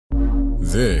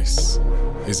This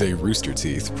is a Rooster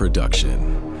Teeth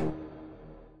production.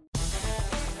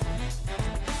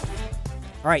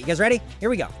 All right, you guys ready? Here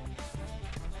we go.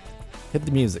 Hit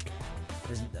the music.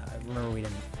 Remember we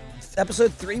didn't. It's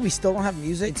episode 3, we still don't have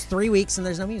music. It's 3 weeks and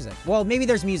there's no music. Well, maybe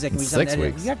there's music. And we just 6 haven't edited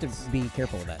it. weeks. You have to be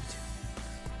careful with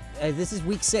that. This is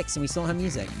week 6 and we still don't have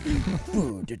music.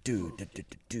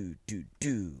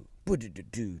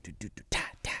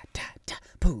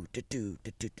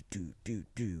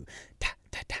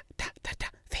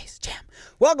 Face Jam.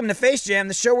 Welcome to Face Jam,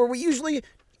 the show where we usually,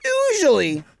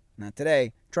 not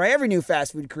today, try every new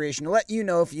fast food creation to let you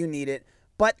know if you need it.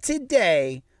 But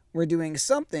today, we're doing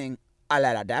something a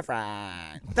la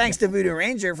different. Thanks to Voodoo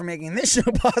Ranger for making this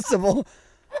show possible.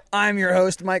 I'm your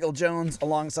host, Michael Jones,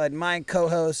 alongside my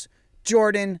co-host,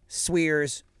 Jordan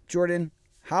Swears. Jordan,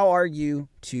 how are you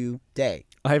today?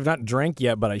 I have not drank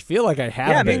yet, but I feel like I have.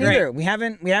 Yeah, me been. neither. We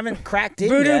haven't cracked it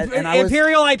Voodoo yet. And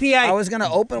Imperial IPA. I was gonna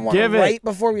open one Give it. right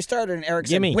before we started, and Eric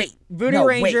said, Gimme. "Wait, Voodoo no,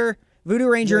 Ranger. wait." Voodoo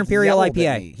Ranger He Imperial yelled at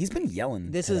IPA. me. He's been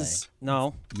yelling. This today. is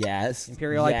no yes,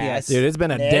 Imperial yes. IPA. Dude, it's been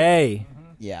a Nick. day.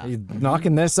 Yeah, You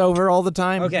knocking this over all the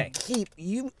time? Okay.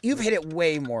 you've hit it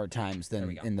way more times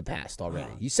than in the past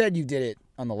already. You said you did it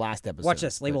on the last episode. Watch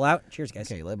this. Label out. Cheers,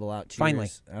 guys. Okay, label out. Cheers. Finally.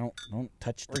 Don't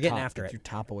touch. The We're getting top. after Get it. Your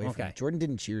top away from Okay. me. Jordan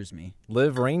didn't cheers me.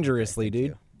 Live rangerously,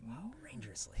 dude.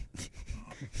 Dangerously.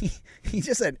 He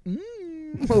just said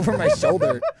over my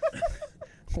shoulder.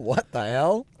 What the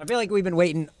hell? I feel like we've been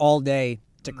waiting all day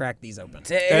to crack these open.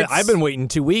 I've been waiting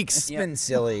 2 weeks. It's been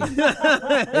silly.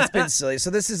 It's been silly. So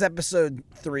this is episode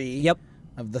 3 Yep.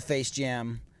 of the Face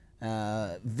Jam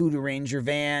Voodoo Ranger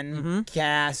van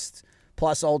cast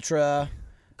plus ultra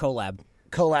Collab.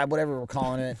 collab, whatever we're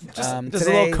calling it. Just a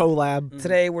today, little collab.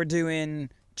 Today we're doing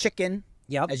chicken.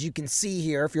 Yep. As you can see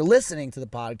here, if you're listening to the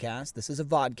podcast, this is a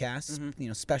vodcast. You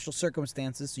know, special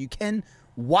circumstances, so you can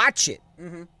watch it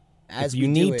as If you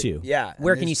we do need it. to. Yeah. and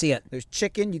Where can there's- you see it? There's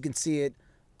chicken. You can see it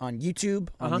on YouTube,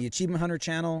 on the Achievement Hunter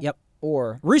channel. Yep.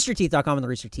 Or Roosterteeth.com and the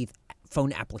Rooster Teeth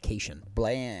phone application.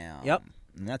 blam. Yep.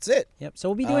 And that's it. Yep. So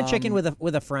we'll be doing chicken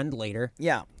with a friend later.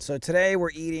 Yeah. So today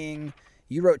we're eating.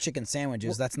 You wrote chicken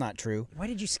sandwiches. That's not true. Why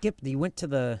did you skip? You went to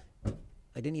the.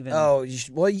 I didn't even. Oh,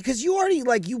 because you already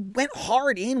you went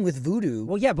hard in with voodoo.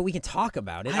 Well, yeah, but we can talk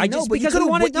about it. I know, just but you because we could've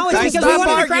wanted. wait- No, you it's guys because we stop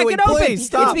wanted to crack arguing, it open. please,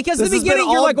 stop. It's because This the has been beginning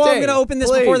you're all like, oh, I'm day. going to open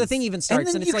this before the Please. thing even starts, and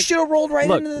then and you it's like, should have rolled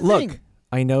right into the Look, thing.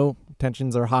 I know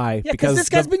tensions are high Yeah, because this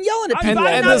guy's been yelling at I've people.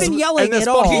 not all been day. yelling and this at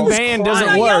all. fucking He was van crying. doesn't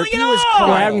I'm not work. yelling at all.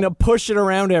 We're having to push it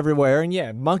around everywhere, and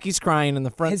yeah, monkey's crying in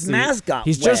the front His seat. mask got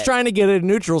He's wet. just trying to get it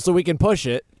neutral so we can push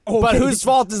it. But whose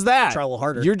fault is that? Try a little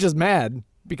harder. You're just mad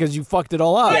because you fucked it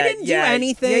all up. I didn't do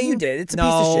anything. Yeah, you did. It's a piece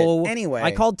No. of shit. Anyway,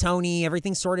 I called Tony.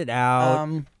 Everything's sorted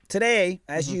out. Today,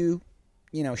 as you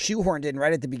shoehorned in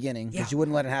right at the beginning because Yeah. you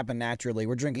wouldn't let it happen naturally.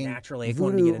 We're drinking Naturally, if you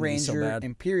wanted to Voodoo get into me so Ranger bad.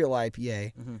 Imperial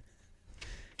IPA.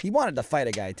 He wanted to fight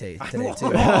a guy today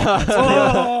too.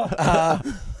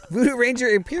 Voodoo Ranger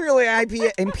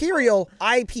Imperial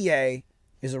IPA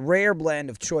is a rare blend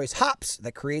of choice hops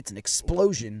that creates an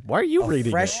explosion. Why are you of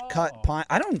reading fresh it? cut pine?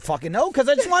 I don't fucking know because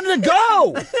I just wanted to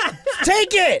go. Take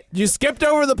it. You skipped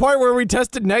over the part where we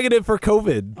tested negative for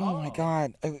COVID. Oh my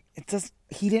god! It just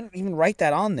he didn't even write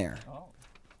that on there.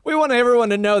 We want everyone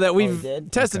to know that we've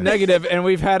did? tested negative and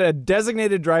we've had a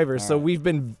designated driver, so we've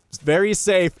been very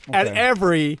safe at Okay.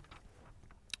 every.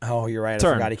 Oh, you're right. I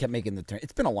Turn. forgot he kept making the turn.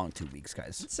 It's been a long 2 weeks,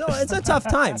 guys. So it's a tough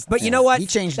time. But you know what? He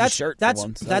changed his shirt for That's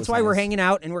once. That that's was why we're nice. hanging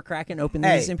out and we're cracking open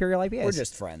Hey, these Imperial IPAs. We're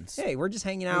just friends. Hey, we're just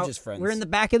hanging out. just friends. We're in the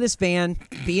back of this van,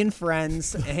 being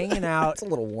friends, hanging out. It's a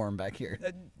little warm back here.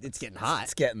 It's getting hot.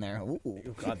 It's getting there. Ooh.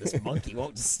 God, this monkey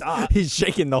won't stop. He's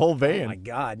shaking the whole Oh my van.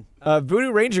 God.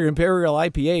 Voodoo Ranger Imperial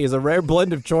IPA is a rare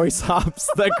blend of choice hops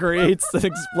that creates an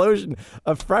explosion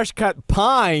of fresh cut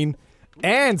pine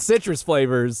and citrus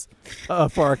flavors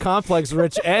for a complex,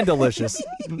 rich, and delicious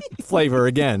flavor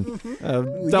again.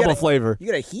 Double flavor. You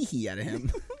got a hee-hee out of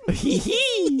him. Hee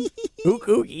hee. Ook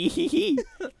ook hee hee.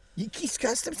 He's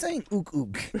got to stop saying ook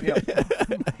ook.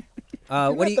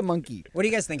 What do you the monkey? What do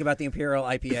you guys think about the Imperial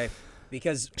IPA?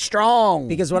 Because Strong.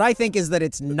 what I think is that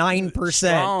it's 9%.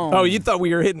 Strong. Oh, you thought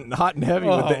we were hitting hot and heavy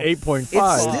with the 8.5.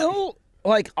 It's still,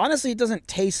 honestly, it doesn't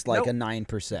taste like a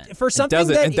 9%. For something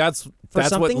doesn't, that and that's for what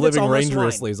something living almost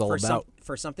rangerously wine, is all for about.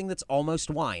 for something that's almost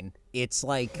wine, it's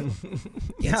like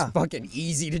Yeah. it's fucking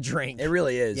easy to drink. It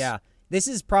really is. Yeah. This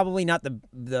is probably not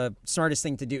the smartest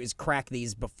thing to do is crack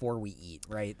these before we eat,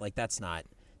 right? Like that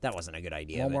wasn't a good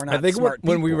idea. Well, but- we're not I think smart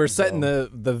when we people, were setting so-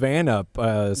 the van up,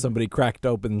 somebody cracked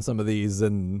open some of these,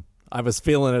 and I was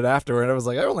feeling it afterward. I was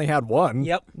like, I only had one.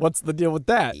 Yep. What's the deal with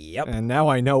that? Yep. And now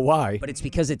I know why. But it's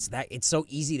because it's so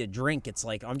easy to drink. It's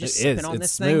like I'm just It sipping is. on It's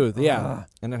this smooth, thing. yeah.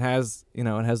 And it has,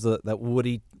 that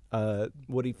woody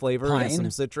flavor and Pine.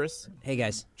 some citrus. Hey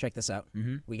guys, check this out.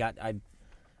 We got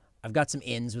I've got some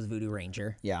ins with Voodoo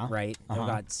Ranger. Yeah. Right. I've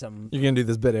got some. You're gonna do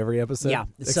this bit every episode. Yeah,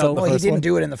 Except so- the Well, he first didn't one?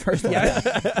 do it in the first one.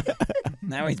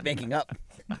 Now he's making up.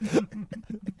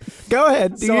 Go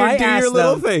ahead. Do So your, I do asked your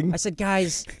little them, thing. I said,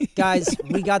 guys,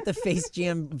 we got the Face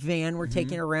Jam van. We're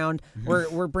taking it around.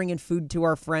 We're bringing food to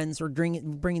our friends. We're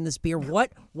bringing this beer.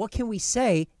 What can we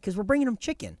say? Because we're bringing them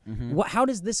chicken. How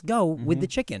does this go with the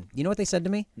chicken? You know what they said to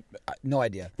me? No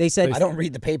idea. They said, I don't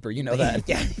read the paper. You know that.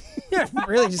 yeah,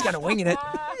 really just kind of winging it.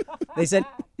 They said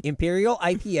Imperial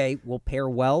IPA will pair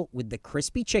well with the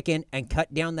crispy chicken and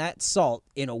cut down that salt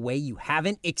in a way you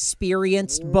haven't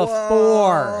experienced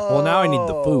before. Well, now I need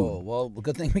the Oh, food. well,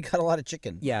 good thing we got a lot of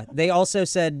chicken. Yeah, they also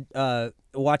said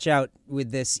watch out with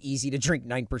this easy to drink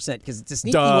 9% because it's a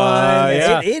sneaky Duh, one.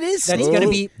 yeah. It is. That's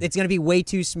sneaky. gonna be way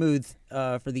too smooth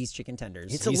for these chicken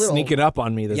tenders. It's a He's little- sneaking up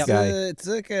on me, this Yep. guy. It's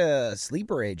like a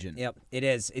sleeper agent. Yep, it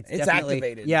is. It's activated.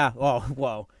 definitely, yeah. Oh,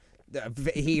 whoa.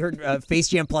 He heard Face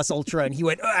Jam Plus Ultra and he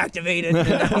went activated. And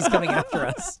now he's coming after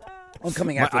us. I'm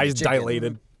coming My after the eyes chicken.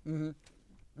 dilated.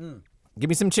 Give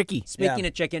me some chicky. Speaking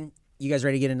of chicken, you guys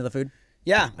ready to get into the food?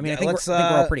 Yeah. I mean, I Yeah, think let's, we're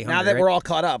all pretty Now hungry, that we're right? all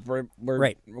caught up, we're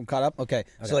Right. caught up. Okay.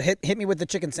 So hit me with the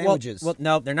chicken Well, sandwiches. well,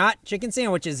 no, they're not chicken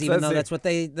sandwiches, even Says though here- that's what the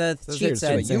here sheet chicken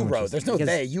said. you sandwiches. wrote. There's no Because-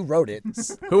 they. You wrote it.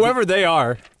 Whoever they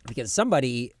are. Because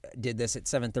somebody did this at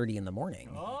 7:30 in the morning.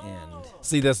 And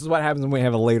See, this is what happens when we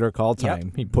have a later call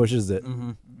time. He pushes it.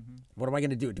 what am I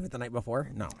going to do? Do it the night before?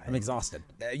 No, I'm exhausted.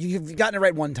 You've gotten it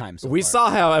right one time. So We far. saw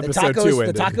how the episode tacos. 2 The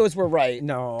ended. tacos were right.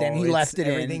 No, Then he it's- left it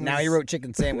in. everything Now he is- wrote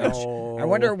chicken sandwich. I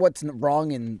wonder what's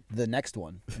wrong in the next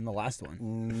one, in the last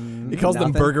one. He calls them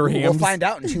Nothing. burger hams. We'll find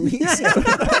out in 2 weeks.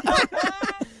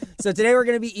 So today we're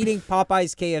going to be eating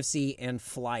Popeyes, KFC, and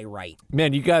Fly Right.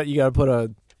 Man, you got to put a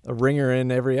ringer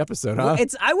in every episode, huh?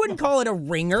 I wouldn't call it a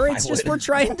ringer. It's just we're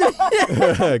trying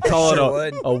to. Call Sure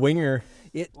it would. a winger.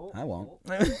 I won't.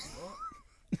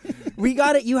 We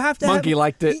got it. You have to. Monkey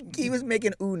liked it. He was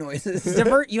making ooh noises.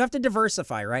 You have to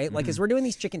diversify, right? Like, as we're doing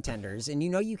these chicken tenders, and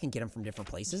you can get them from different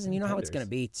places, and you know how it's going to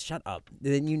be. Shut up.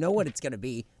 Then you know what it's going to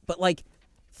be. But like,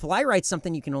 Fly Right's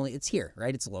something you can only. It's here,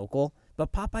 right? It's local.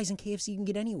 But Popeyes and KFC you can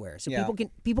get anywhere, so Yeah.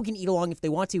 people can eat along if they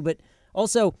want to. But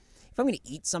also, if I'm going to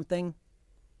eat something,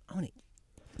 I want to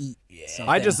eat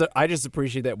something. I just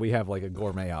appreciate that we have like a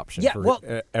gourmet option Yeah, for well-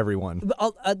 everyone.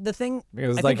 But, the thing.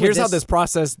 Because I like, think with here's how this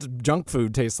processed junk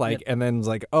food tastes like, Yep. and then it's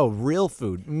like, oh, real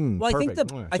food. Well, perfect.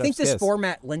 I think Chef's this kiss.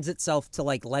 format lends itself to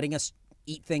like letting us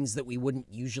eat things that we wouldn't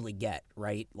usually get,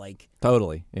 right? Like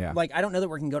Totally, yeah. I don't know that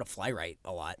we can go to Fly Right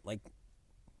a lot. Like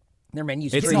their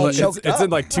menus. It's, pretty- all it's, choked it's in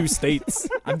up. like 2 states.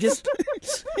 I'm just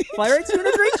Fly Right's doing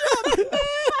a great job.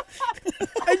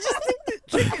 I just think that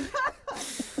chicken.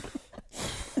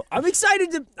 I'm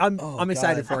excited to. I'm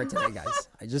excited for it today,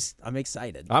 guys. I'm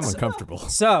excited. I'm uncomfortable.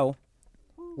 So,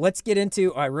 let's get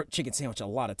into. I wrote chicken sandwich a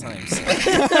lot of times.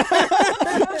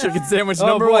 Chicken sandwich Oh,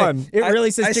 number boy. 1. It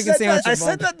really says I chicken said sandwich. That, I is said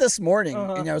one. that this morning,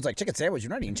 and I was like, "Chicken sandwich? You're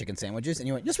not eating chicken sandwiches?" And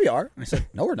you went, "Yes, we are." And I said,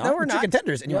 "No, we're not. No, we're not." Chicken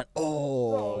tenders." And you went,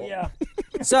 "Oh, Yeah.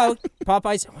 So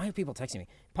Popeyes. Why are people texting me?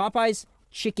 Popeyes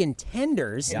chicken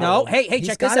tenders. Yeah. No. Hey, He's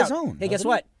check got this his out. own, Hey, guess doesn't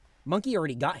what? Monkey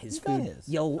already got his food. his.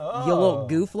 You little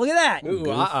goof. Look at that.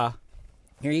 Ooh,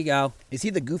 Here you go. Is he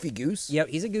the goofy goose?" Yep,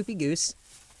 he's a goofy goose.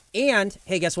 And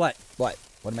hey, guess what? What?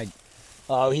 What am I?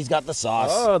 Oh, he's got the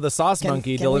sauce. Oh, the sauce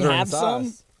monkey can we delivering have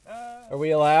sauce. Are we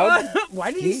allowed?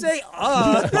 Why did you say?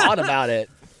 Thought about it.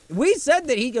 We said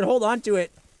that he could hold on to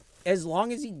it as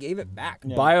long as he gave it back.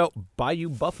 Bayou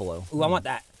Buffalo. Ooh, I want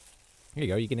that. Here you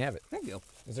go. You can have it. Thank you.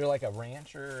 Is there like a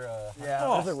ranch or? Yeah,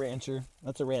 that's a rancher.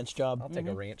 That's a ranch job. I'll take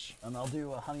a ranch. And I'll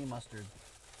do a honey mustard.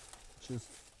 Just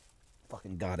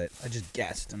fucking got it. I just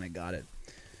guessed and I got it.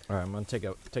 All right, I'm gonna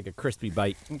take a crispy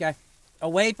bite. Okay.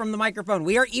 Away from the microphone.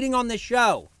 We are eating on this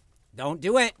show. Don't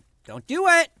do it. Don't do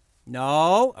it.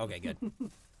 No. Okay, good.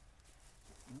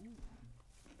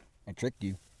 I tricked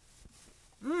you.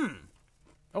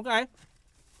 Okay.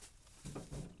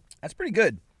 That's pretty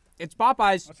good. It's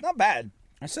Popeyes. It's not bad.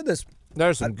 I said this.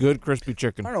 There's some good crispy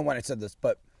chicken. I don't know when I said this,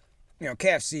 but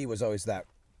KFC was always that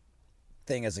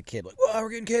thing as a kid. Like, wow, we're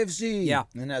getting KFC. Yeah.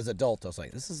 And then as an adult, I was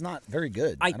like, this is not very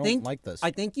good. I don't think like this.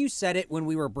 I think you said it when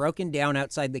we were broken down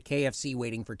outside the KFC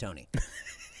waiting for Tony.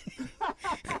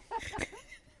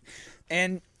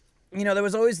 And, there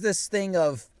was always this thing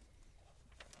of,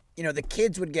 the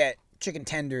kids would get chicken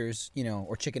tenders,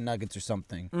 or chicken nuggets or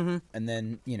something. Mm-hmm. And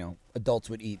then, adults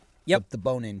would eat Yep. the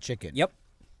bone-in chicken. Yep.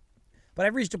 But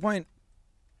I've reached a point,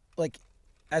 like,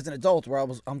 as an adult, where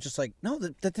I'm just like, no,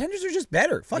 the tenders are just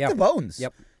better. Fuck the bones.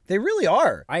 Yep. They really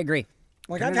are. I agree.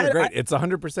 Like Tenders are great. It's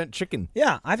 100% chicken.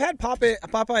 Yeah, I've had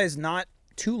Popeyes not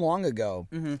too long ago.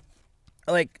 Mm-hmm.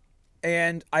 Like,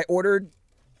 and I ordered,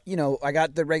 I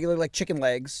got the regular like chicken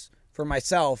legs for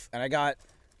myself, and I got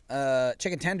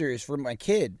chicken tenders for my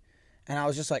kid, and I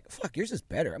was just like, fuck, yours is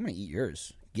better. I'm gonna eat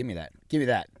yours. Give me that. Give me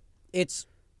that. It's,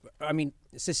 I mean,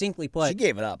 succinctly put. She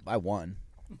gave it up. I won.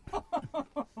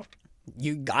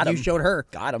 You Got him. You showed her.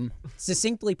 Got him.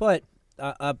 Succinctly put,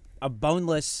 a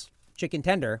boneless chicken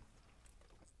tender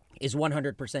is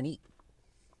 100%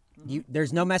 eat.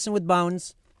 There's no messing with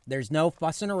bones. There's no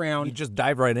fussing around. You just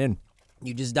dive right in.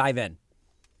 You just dive in.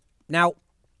 Now,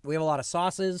 we have a lot of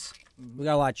sauces. We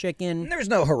got a lot of chicken. There's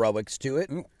no heroics to it.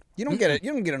 You don't get it.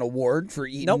 You don't get an award for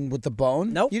eating with the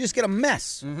bone. Nope. You just get a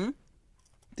mess. Mm-hmm.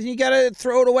 Then you gotta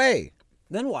throw it away.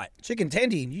 Then what? Chicken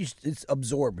tendy, it's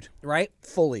absorbed Right?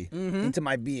 fully into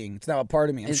my being. It's now a part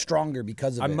of me. I'm stronger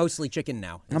because of I'm it. mostly chicken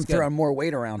now. I'm It's good. throwing more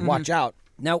weight around. Watch out.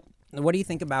 Now, what do you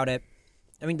think about it?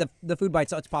 I mean, the food by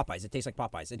itself, it's Popeyes. It tastes like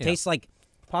Popeyes. It tastes like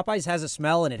Popeyes has a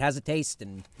smell and it has a taste,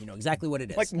 and you know exactly what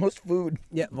it is. Like most food.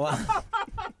 Yeah, well.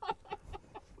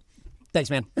 Thanks,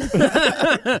 man.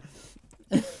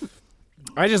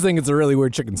 I just think it's a really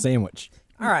weird chicken sandwich.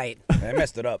 All right. I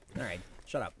messed it up. All right.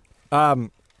 Shut up.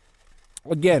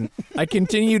 Again, I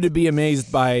continue to be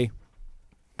amazed by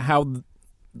how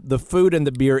the food and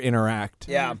the beer interact.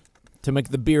 Yeah. To make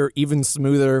the beer even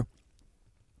smoother,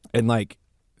 and like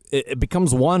it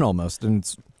becomes one almost. And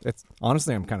it's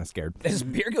honestly, I'm kind of scared. This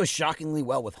beer goes shockingly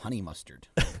well with honey mustard.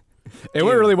 It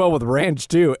went really well with ranch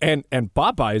too, and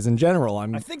Popeyes in general.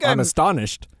 I'm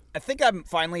astonished. I think I'm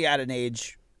finally at an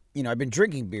age, I've been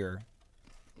drinking beer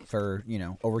for,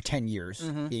 over 10 years,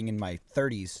 being in my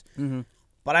 30s. Mm-hmm.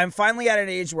 But I'm finally at an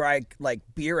age where I like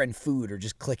beer and food are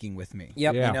just clicking with me.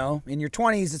 Yep. Yeah. In your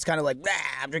 20s, it's kind of like,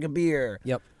 I'm drinking beer.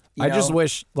 Yep. I just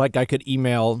wish like I could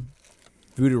email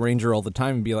Voodoo Ranger all the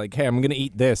time and be like, "Hey, I'm gonna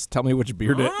eat this. Tell me which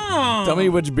beer to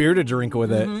drink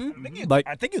with it."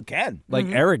 I think you can. Like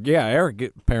Eric,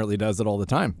 Eric apparently does it all the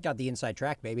time. Got the inside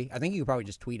track, baby. I think you could probably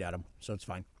just tweet at him, so it's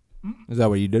fine. Is that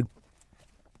what you did?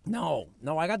 No,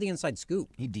 I got the inside scoop.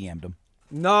 He DM'd him.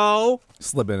 No.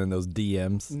 Slipping in those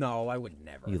DMs, No, I would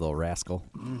never. you little rascal.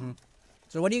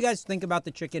 So what do you guys think about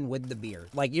the chicken with the beer?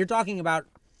 Like, you're talking about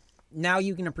now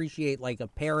you can appreciate, like, a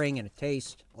pairing and a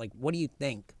taste. Like, what do you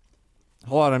think?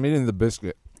 Hold on, I'm eating the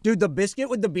biscuit. Dude, the biscuit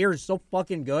with the beer is so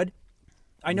fucking good.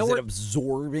 I know Is it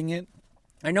absorbing it?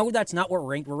 I know that's not what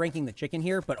we're ranking the chicken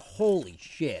here, but holy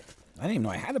shit. I didn't even know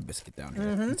I had a biscuit down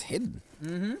here. It's hidden.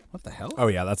 Mm-hmm. What the hell? Oh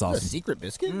yeah, that's A awesome. secret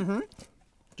biscuit? Mm-hmm.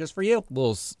 Just for you.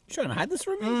 Little You trying to hide this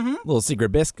from me? little secret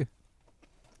biscuit.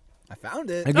 I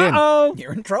found it. Again, Uh-oh.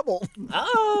 You're in trouble.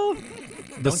 Uh-oh.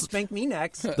 the Don't spank me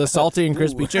next. the salty and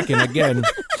crispy chicken again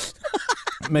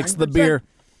makes the beer.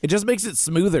 It just makes it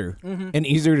smoother and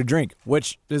easier to drink,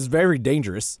 which is very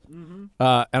dangerous. And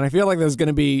I feel like this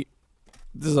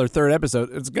is our third episode.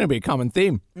 It's going to be a common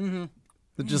theme.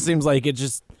 It just seems like they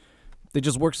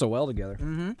just work so well together.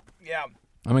 Yeah.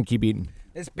 I'm going to keep eating.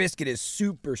 This biscuit is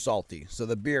super salty, so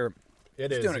the beer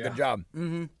is doing a good job.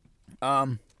 Mm-hmm.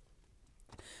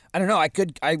 I don't know.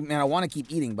 I want to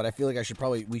keep eating, but I feel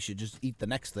like we should just eat the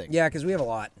next thing. Yeah, because we have a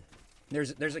lot.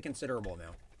 There's a considerable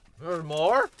amount. There's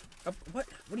more? What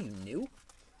are you, new?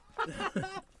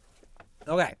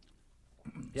 Okay.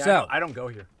 Yeah, So- I don't go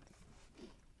here.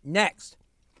 Next.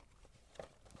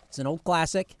 It's an old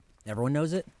classic. Everyone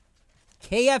knows it.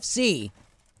 KFC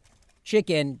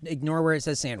chicken, ignore where it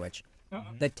says sandwich.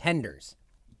 The tenders.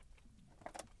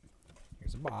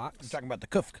 Here's a I'm box. talking about the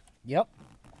kufk. Yep.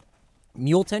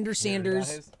 Mule tender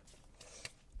Sanders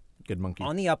Good monkey.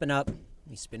 on the up and up. Let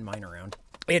me spin mine around.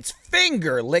 It's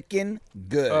finger licking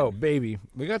good. Oh, baby.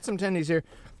 We got some tendies here.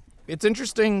 It's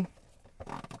interesting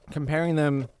comparing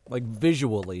them like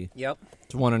visually Yep.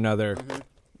 to one another.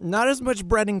 Not as much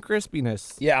bread and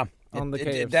crispiness. Yeah. On the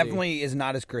It KFC. definitely is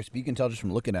not as crispy. You can tell just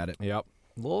from looking at it. Yep.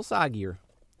 A little soggier.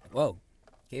 Whoa.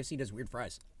 KFC does weird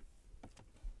fries.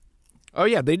 Oh,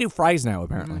 yeah. They do fries now,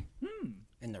 apparently.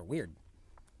 And they're weird.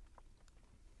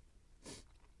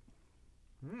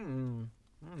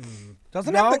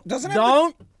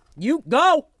 Don't. You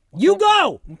go. You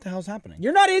go. What the hell's happening?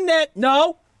 You're not in that.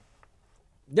 No.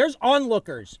 There's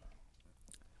onlookers.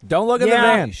 Don't look at the Yeah.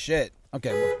 van. Shit.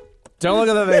 Okay. Well, Don't look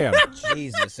at the van.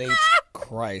 Jesus H.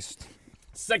 Christ.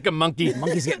 Sick of monkey.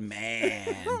 Monkeys get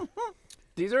mad.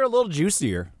 These are a little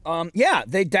juicier. Yeah,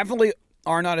 they definitely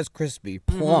are not as crispy,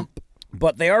 plump,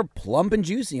 but they are plump and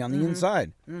juicy on the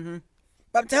inside. Mm-hmm.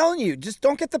 I'm telling you, just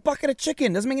don't get the bucket of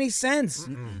chicken. Doesn't make any sense.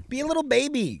 Be a little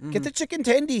baby. Get the chicken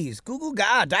tendies. Google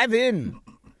God. Dive in.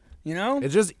 You know?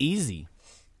 It's just easy.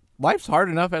 Life's hard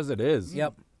enough as it is.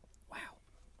 Yep. Wow.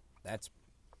 That's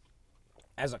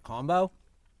as a combo.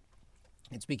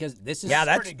 It's because this is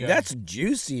that's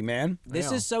juicy, man.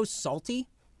 This is so salty.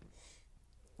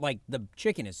 Like the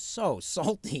chicken is so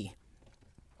salty.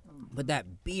 But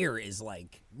that beer is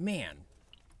like, man,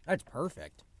 that's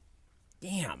perfect.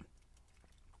 Damn.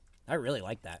 I really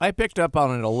like that. I picked up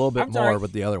on it a little bit I'm sorry. more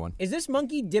with the other one. Is this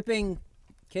monkey dipping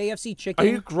KFC chicken? Are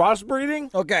you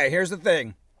crossbreeding? Okay, here's the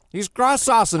thing. He's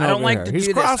cross-saucing I don't over like here. to He's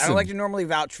do this. I crossing. don't like to normally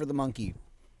vouch for the monkey.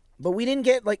 But we didn't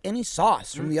get like any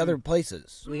sauce from the other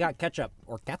places. We got ketchup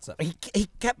or catsup. He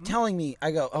kept telling me,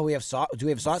 I go, oh, we have sauce. Do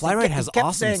we have sauce? Fly He Rite kept- has he kept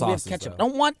awesome saying we have sauces, ketchup. though. I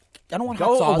don't want Go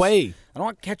hot sauce. away. I don't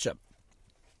want ketchup.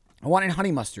 I wanted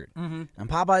honey mustard. And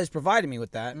Popeyes provided me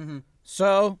with that.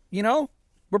 So, you know,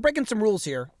 we're breaking some rules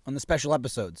here on the special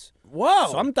episodes. Whoa!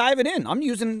 So I'm diving in. I'm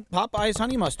using Popeyes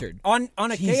honey mustard. on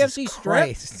a Jesus KFC strip.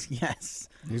 Christ. Yes.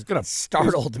 He's gonna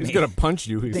Startled he's me. gonna punch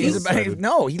you.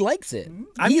 No, he likes it.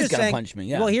 I'm He's just gonna saying- punch me.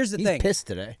 Yeah. well, here's the He's thing. pissed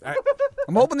today.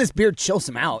 I'm hoping this beer chills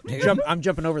him out. Dude. I'm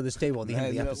jumping over this table at the end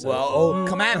of the episode. Well,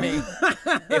 come at me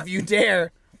if you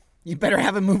dare. You better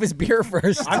have him move his beer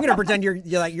first. I'm gonna pretend you're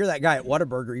that guy at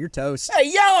Whataburger. You're toast. a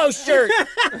yellow shirt.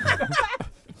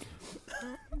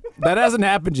 That hasn't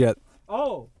happened yet.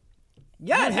 Oh,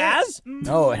 yeah, it has.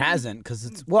 No, it hasn't, because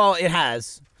it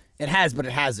has, but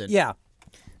it hasn't. Yeah.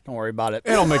 Don't worry about it.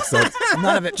 It'll make sense.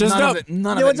 None of it. Just none don't- of it.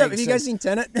 None Yo, of it. what's up? Have makes you guys sense. seen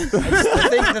Tenet?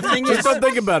 The thing Just is, don't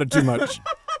think about it too much.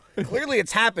 clearly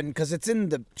it's happened because it's in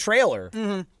the trailer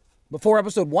before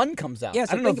episode 1 comes out. Yeah,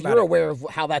 so I don't know think if about you're it. aware of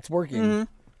how that's working.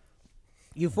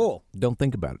 You fool. Don't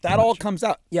think about it. That all comes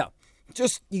out. Yeah.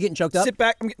 Just You getting choked up? sit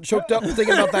back. I'm getting choked up. I'm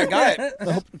thinking about that guy.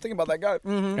 I'm thinking about that guy.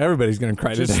 Everybody's gonna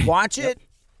cry Just today. watch it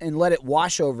and let it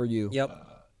wash over you. Yep.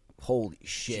 Holy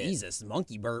shit. Jesus,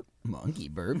 monkey burp. Monkey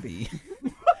burpee.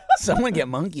 Someone get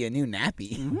Monkey a new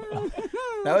nappy.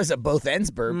 That was a both ends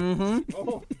burp.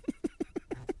 No,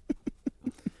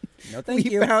 thank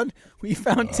you. We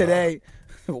found today.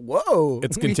 Whoa.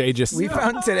 It's contagious. We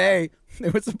found today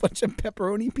there was a bunch of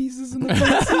pepperoni pieces in the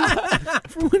front seat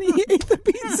from when he ate the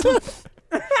pizza.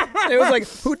 It was like,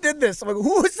 who did this? I'm like,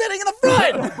 who was sitting in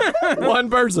the front? One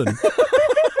person.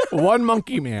 One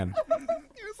monkey man.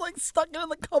 He was like stuck in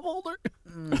the cup holder.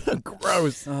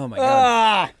 Gross. Oh my god.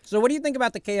 Ah, So what do you think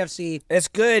about the KFC? it's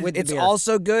good. With the It's beer.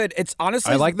 also good. It's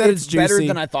honestly, I like that it's better juicy.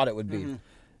 than I thought it would be.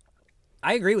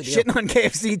 I agree with you. Shitting on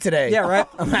KFC today. Yeah, right.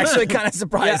 I'm actually kind of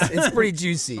surprised. It's pretty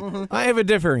juicy. I have a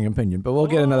differing opinion, but we'll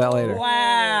get into that later.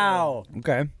 Wow.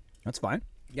 Okay, that's fine.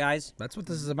 Guys, That's what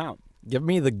this is about. Give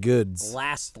me the goods.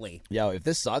 lastly, Yo, if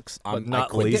this sucks, I'm not I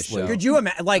quit this leastly. show. could you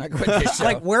imagine? Like, quit this show.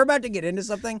 like we're about to get into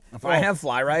something. If I have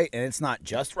Fly Right and it's not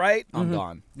just right, I'm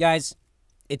gone. Guys,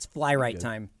 it's Fly Right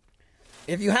time.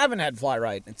 If you haven't had Fly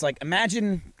Right, it's like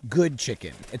imagine good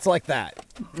chicken. It's like that.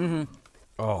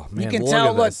 Oh man, You can look tell.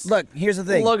 at Look, this. look. Here's the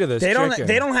thing. Look at this They don't. chicken.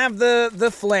 They don't have the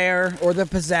flair or the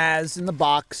pizzazz in the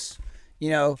box. You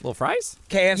know, Little fries?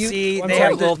 KFC. I'm they sorry,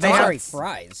 have the little they tots. have Sorry,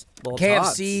 fries. Little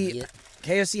KFC. Yeah.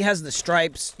 KFC has the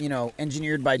stripes. You know,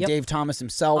 engineered by Yep. Dave Thomas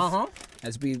himself, Uh-huh.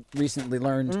 as we recently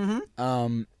learned.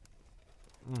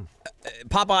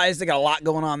 Popeyes. They got a lot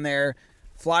going on there.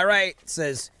 Fly Right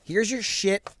says, "Here's your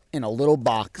shit in a little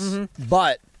box,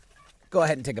 but go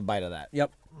ahead and take a bite of that.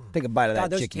 Yep. Take a bite of God, that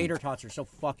those chicken." tater tots are so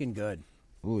fucking good.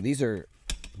 Ooh, these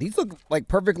look like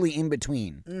perfectly in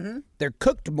between. Mm-hmm. They're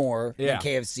cooked more Yeah. than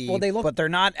KFC, Well, they look- but they're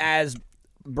not as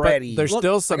But bready. they're Look,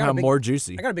 still I got a somehow big- more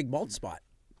juicy. I got a big bald spot.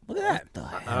 Look at that. the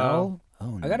hell?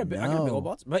 Oh, I got a big old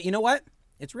bald spot. But you know what?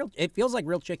 It's real. It feels like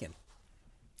real chicken.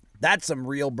 That's some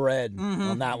real bread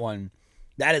on that one.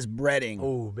 That is breading.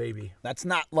 Oh baby. That's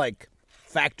not like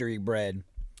factory bread.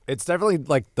 It's definitely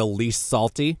like the least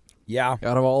salty Yeah.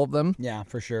 out of all of them. Yeah,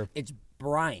 for sure. It's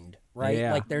brined, right?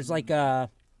 Yeah. Like there's like a.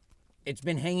 It's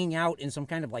been hanging out in some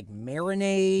kind of like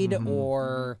marinade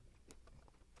or.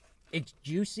 It's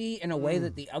juicy in a way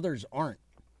that the others aren't.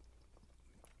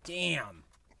 Damn.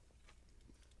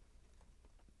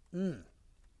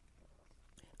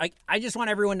 I just want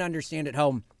everyone to understand at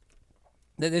home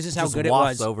that this is how Just good it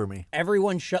wafts was. over me.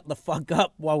 Everyone shut the fuck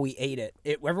up while we ate it.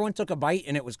 Everyone took a bite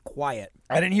and it was quiet.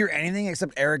 I didn't hear anything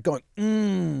except Eric going,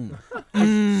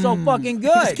 So fucking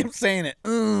Just good. kept saying it.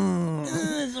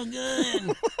 So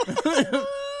good.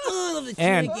 I love the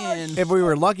And chicken. if we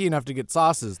were lucky enough to get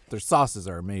sauces, their sauces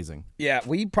are amazing. Yeah,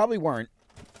 we probably weren't.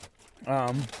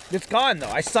 It's gone though.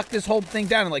 I sucked this whole thing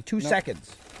down in like 2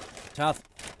 seconds. Tough.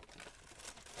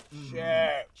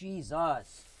 Shit.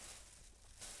 Jesus.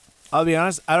 I'll be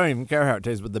honest, I don't even care how it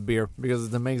tastes with the beer because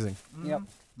it's amazing. Yep.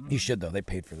 You should though. They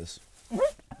paid for this.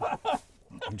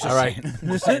 I'm just All right. saying. I'm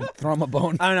just saying. Throw them a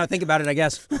bone. I don't know. Think about it, I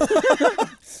guess.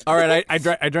 All right, I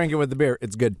drank it with the beer.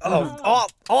 It's good. Oh,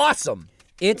 awesome.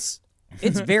 It's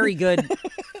very good.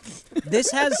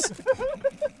 This has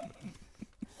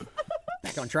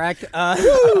back on track.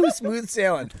 Woo, smooth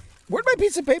sailing. Where'd my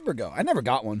piece of paper go? I never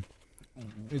got one.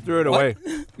 You threw it away.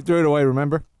 You threw it away,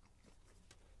 remember?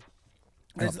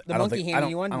 Is the monkey handing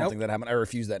you one? I don't think that happened. I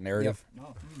refuse that narrative.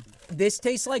 This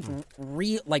tastes like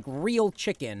real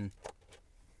chicken,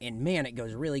 and man, it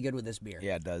goes really good with this beer.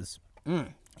 Yeah, it does.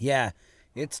 Yeah,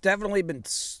 it's definitely been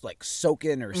like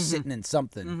soaking or sitting in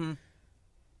something.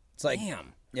 It's like,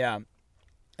 Damn. yeah,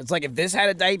 it's like if this had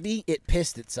a diaper, it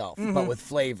pissed itself, but with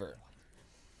flavor.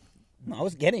 No, I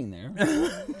was getting there.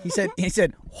 He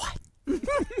said, what?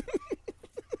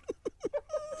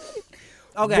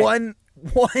 Okay. One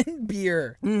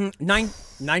beer.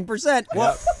 9%.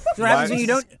 Well, that's what happens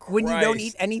when you don't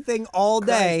eat anything all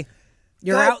day.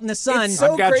 You're God, out in the sun. It's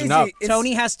so I'm catching crazy. up.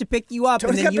 Tony has to pick you up,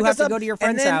 and then you have to go to your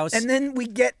friend's house. And then we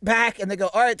get back, and they go,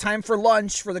 all right, time for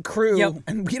lunch for the crew. Yep.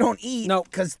 And we don't eat Nope.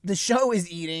 because the show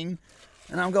is eating.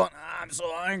 And I'm going, I'm so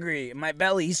hungry. And my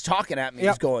belly, he's talking at me.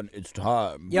 Yep. He's going, it's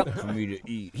time Yep. for me to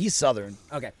eat. He's Southern,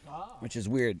 Okay. which is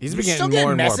weird. He's You're getting still more and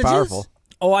more messages? powerful.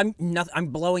 Oh, I'm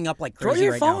blowing up like Throw crazy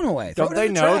your right phone now. away. Throw Don't it they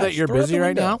in the know trash. that you're Throw it out busy the right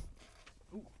window.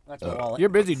 now? That's my wallet. You're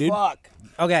busy, dude. Fuck.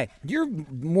 Okay, You're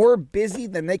more busy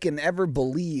than they can ever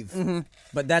believe.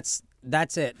 but that's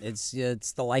it. It's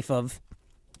the life of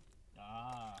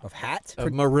Of hat? A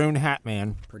maroon hat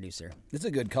man. producer. It's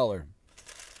a good color.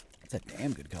 It's a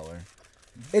damn good color.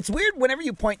 It's weird whenever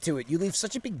you point to it, you leave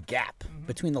such a big gap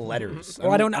between the letters.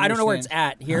 Well, I don't know where it's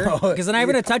at here because then I'm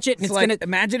gonna touch it and it's like, gonna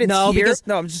imagine it's no here. because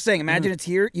No, I'm just saying. Imagine it's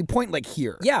here. You point like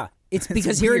here. yeah. It's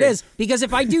because here it weird. is. Because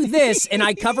if I do this and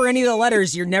I cover any of the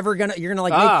letters, you're gonna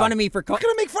like make fun of me for. I'm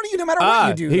gonna make fun of you no matter what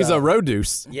you do. He's though. a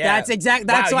roaduse. Yeah. That's exact.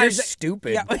 That's wow, why you're I was-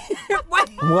 stupid. Yeah. What?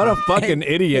 What a fucking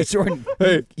idiot. Jordan,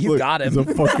 Hey, you look, got him.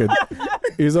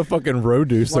 He's a fucking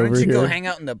roaduse Why over don't you here. go hang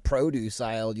out in the produce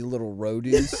aisle, you little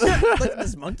roaduse? Look at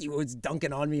this monkey who's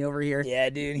dunking on me over here. Yeah,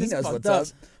 dude, he This is knows fucked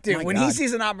what's up. up. Dude, My when he God.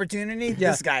 sees an opportunity,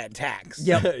 this guy attacks.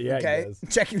 Yep. Yeah, Okay, he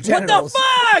does. check your What genitals. the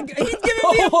fuck? He's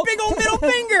giving me a big old middle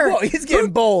finger. Whoa, he's getting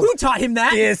bold. Who taught him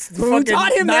that? Yes, Who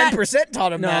taught him that? 9%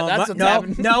 taught him that. That's what's no,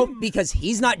 happening. no, because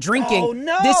he's not drinking. Oh,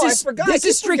 no, This I is forgot. I this keep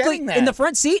is strictly forgetting that. in the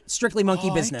front seat. Strictly monkey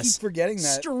Oh, business. I keep forgetting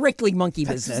that. Strictly monkey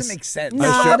That business. doesn't make sense.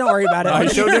 No, don't worry about it. I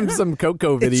showed him some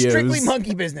Coco videos. It's strictly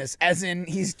monkey business, as in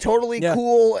he's totally Yeah.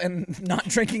 cool and not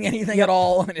drinking anything at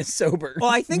all and is sober. Well,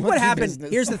 I think what Monkey happened. business.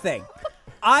 Here's the thing.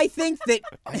 I think that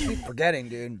I keep forgetting,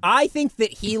 dude.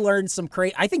 he learned some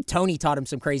crazy. I think Tony taught him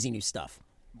some crazy new stuff.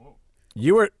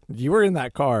 You were in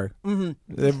that car for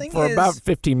is- about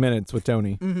 15 minutes with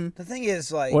Tony. The thing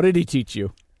is, like, What did he teach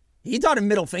you? He taught him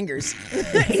middle fingers.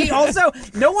 He also,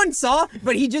 no one saw,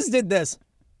 but he just did this.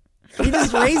 He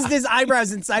just raised his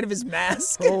eyebrows inside of his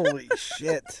mask. holy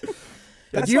shit.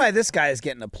 That's why this guy is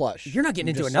getting a plush. You're not getting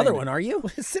into Just another saying. one, are you?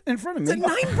 It's sitting in front of me. It's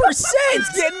 9%.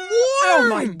 It's getting warm. Oh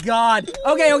my God.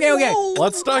 Okay.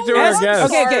 Let's talk to As- our guest.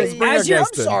 okay, Let's bring our as you're-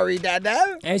 guest I'm in. sorry,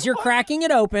 Dada. As you're cracking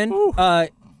it open,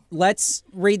 let's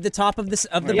read the top of this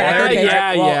of the Yeah, back. Okay.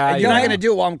 yeah, Well, yeah, You're yeah. not going to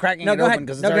do it while I'm cracking No, it go open ahead.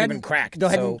 because it's No, go already ahead. been cracked. Go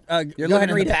ahead. So and, you're go ahead living and in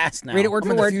the read it. past now. Read it word I'm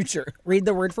for in word. the future. Read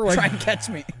the word for word. Try and catch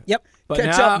me. Yep. But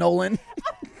Catch now- up, Nolan.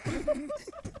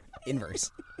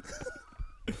 Inverse.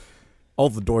 All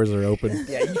the doors are open.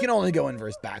 Yeah, you can only go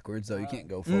inverse backwards, though. You can't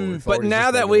go forward. But Forward is now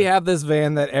just that we regular. have this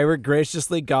van that Eric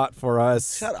graciously got for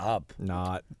us, Shut up.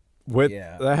 not with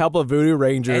Yeah. the help of Voodoo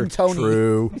Ranger, And Tony.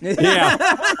 True, yeah,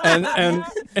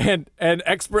 and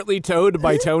expertly towed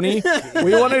by Tony.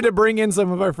 We wanted to bring in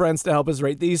some of our friends to help us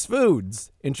rate these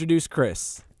foods. Introduce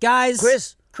Chris. Guys,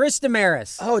 Chris.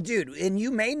 Damaris. Oh, dude, and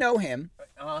you may know him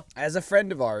as a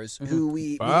friend of ours who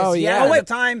we. Oh, because he yeah. had Oh, at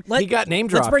the time. He got name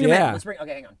Let's dropped. bring him yeah. in. Let's bring.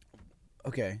 Okay, hang on.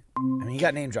 Okay, I mean he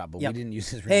got name dropped, but Yep. we didn't use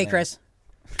his real Hey, name. Chris.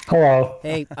 Hello.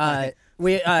 Hey,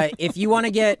 if you want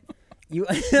to get you,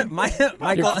 Michael.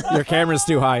 Your camera's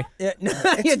too high. No,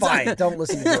 It's fine. Don't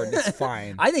listen to Jordan. It's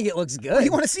fine. I think it looks good.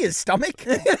 You want to see his stomach?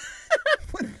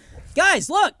 Guys,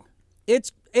 look,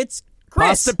 it's Chris.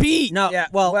 Pasta Pete. No, Yeah.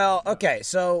 Well, okay.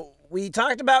 So we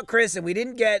talked about Chris, and we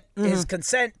didn't get his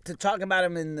consent to talk about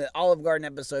him in the Olive Garden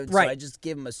episode. So Right. I just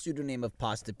gave him a pseudonym of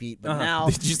Pasta Pete. But now,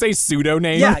 Did you say pseudo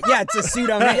name? yeah, it's a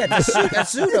pseudo name. yeah, it's a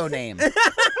pseudo name.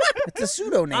 It's a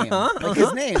pseudo name, like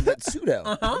his name, but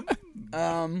pseudo.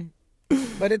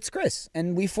 But it's Chris,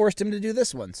 and we forced him to do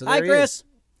this one. So there Hi, he Chris.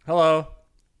 Hello.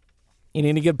 You need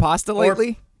any good pasta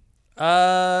lately?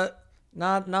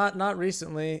 Not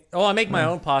recently. Oh, I make my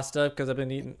own pasta because I've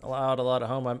been eating out a lot at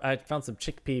home. I found some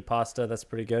chickpea pasta that's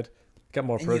pretty good. Got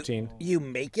more protein. You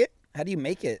make it? How do you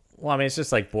make it? Well, I mean, it's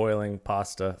just like boiling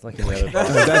pasta, like any other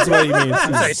pasta. That's what he means.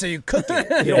 I'm sorry, so you cook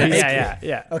it? You don't make it.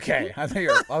 yeah. Okay, I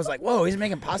was like, whoa, he's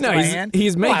making pasta No, by he's- hand.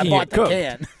 he's Well, I making bought it the cooked.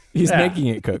 can. He's Yeah. making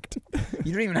it cooked.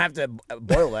 You don't even have to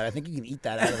boil that. I think you can eat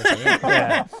that out of the can.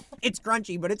 Yeah. It's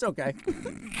crunchy, but it's okay.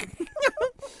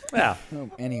 Yeah.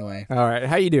 Anyway, All right.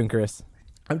 How you doing, Chris?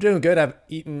 I'm doing good. I've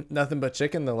eaten nothing but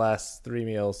chicken the last 3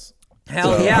 meals.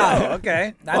 Hell yeah.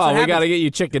 okay. That's well, what we got to happens. get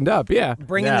you chickened up. Yeah.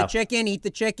 Bring him Yeah. the chicken, eat the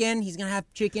chicken. He's going to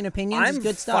have chicken opinions. I'm It's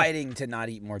good stuff. fighting to not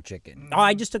eat more chicken. Oh,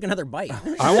 I just took another bite.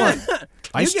 I want.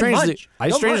 I You can strangely, munch. I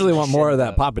Go strangely munch. want more of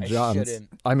that Shouldn't, Papa though. I John's. shouldn't.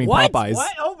 I mean What? Popeyes.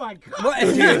 What? Oh my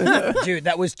god. Dude,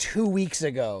 that was 2 weeks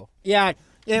ago. Yeah,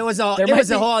 it was a There it might was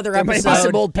be- a whole other there might be episode.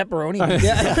 some old pepperoni.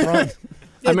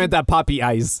 Yeah. I meant that Poppy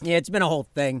Eyes. Yeah, it's been a whole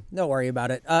thing. Don't worry about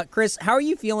it. Chris, how are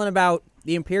you feeling about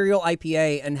the Imperial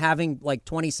IPA and having like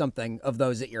 20-something of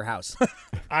those at your house?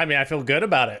 I mean, I feel good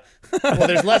about it. Well,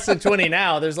 there's less than 20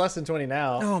 now.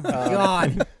 Oh my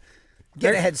god.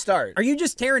 Get a head start. Are you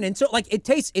just tearing into it? Like it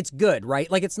tastes, it's good,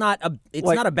 right? Like it's not a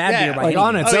Like- not a bad Yeah, beer by Like any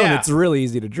on means. its Oh, own, yeah. it's really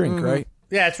easy to drink, right?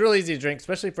 Yeah, it's really easy to drink,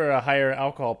 especially for a higher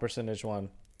alcohol percentage one.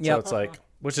 Yep. So it's like,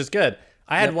 which is good.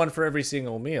 I had one for every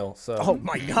single meal. So Oh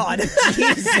my god.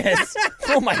 Jesus.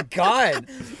 Oh my God.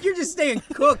 You're just staying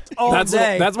cooked all That's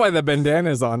day. that's why the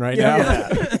bandana's on right now.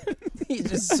 He's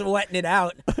just sweating it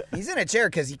out. He's in a chair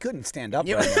because he couldn't stand up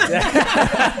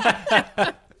right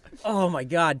now. Oh my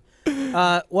god.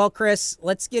 Well, Chris,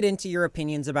 let's get into your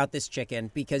opinions about this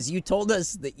chicken because you told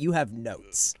us that you have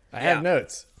notes. I have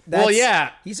notes. That's- Well, yeah.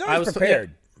 He's always yeah.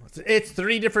 prepared. It's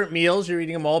 3 different meals. You're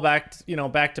eating them all back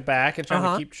to back and trying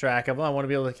to keep track of them. I want to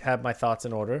be able to have my thoughts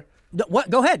in order. What?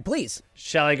 Go ahead, please.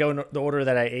 Shall I go in the order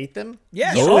that I ate them?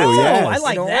 Yes. Oh, yes. I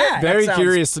like You know that. what? Very sounds-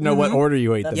 curious to know what order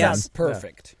you ate That them sounds in.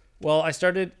 perfect. Well, I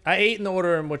ate in the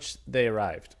order in which they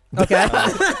arrived. Okay.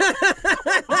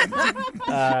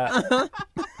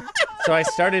 So I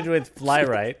started with Fly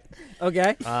Right.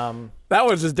 Okay. That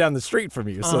was just down the street from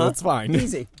you, so that's fine.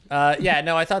 Easy. Yeah,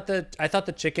 no, I thought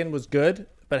the chicken was good,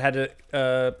 but had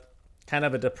a kind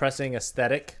of a depressing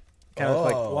aesthetic. Kind of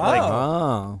like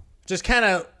Oh. just kind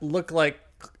of looked like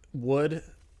wood,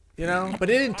 you know. But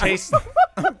it didn't taste.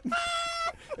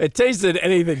 It tasted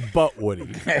anything but woody.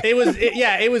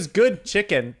 It was good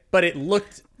chicken, but it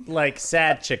looked like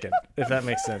sad chicken. If that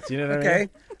makes sense, you know what I mean? Okay.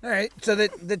 All right. So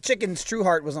the chicken's true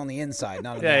heart was on the inside,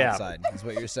 not on the Yeah. outside. Is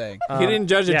what you're saying. He didn't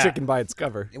judge a yeah. chicken by its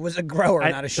cover. It was a grower,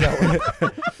 not a shower.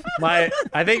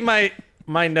 I think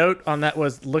my note on that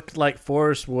was looked like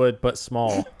forest wood but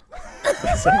small.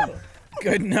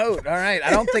 Good note. All right. I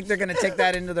don't think they're going to take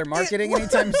that into their marketing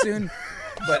anytime soon.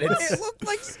 But It it's looked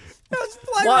like that was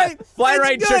fly Fly It's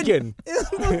right good. chicken.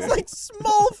 It looks like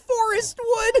small forest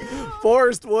wood.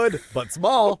 Forest wood, but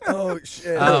small. oh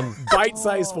shit.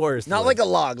 Bite-sized forest Not wood. like a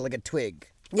log, like a twig.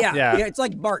 Yeah. Yeah. It's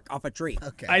like bark off a tree.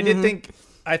 Okay.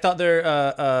 I thought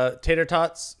their tater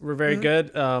tots were very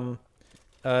good.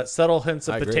 Subtle hints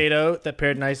of I agree. potato that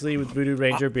paired nicely with Voodoo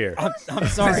Ranger beer. I'm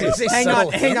sorry. Did you say hang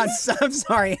subtle on. I'm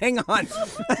sorry. Hang on.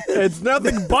 It's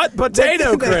nothing but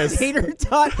potato, The Chris. tater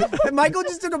tot. Michael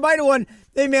just took a bite of one.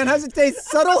 Hey man, how's it taste?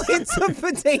 Subtle hints of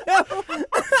potato.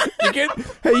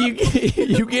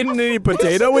 You getting any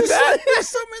potato with that? There's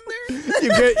some in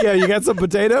there. You got some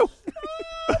potato?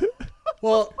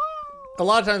 Well, a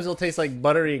lot of times it'll taste like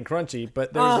buttery and crunchy,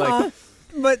 but there's like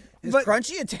But Is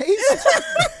crunchy a taste?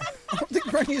 I don't think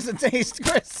crunchy is a taste,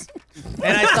 Chris.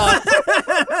 and I thought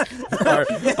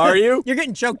Are you? you're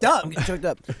getting choked up. Choked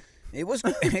up.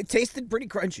 It tasted pretty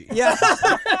crunchy. Yeah.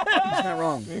 It's not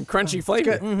wrong. Crunchy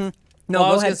flavor. No, well, I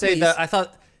go was ahead, gonna say please. that I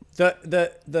thought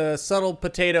the subtle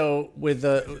potato with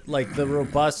the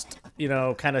robust,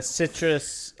 kind of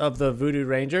citrus of the Voodoo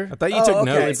Ranger. I thought you took okay.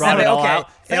 notes. Brought it all Okay.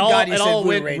 out. Thank God you it said all Voodoo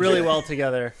went Ranger. really well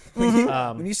together.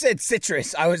 When you said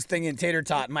citrus, I was thinking tater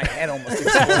tot. And my head almost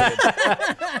exploded.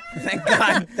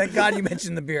 Thank God you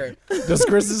mentioned the beer. Does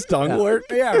Chris's tongue work?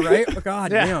 Yeah, right?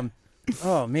 God Yeah. damn.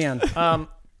 Oh man.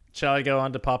 Shall I go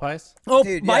on to Popeyes? Oh,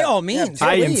 Dude, by yeah. all means. Yeah,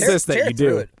 I please. insist that Tear you through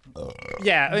do. it.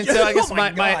 Yeah, and so I guess Oh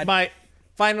my my God. my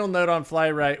final note on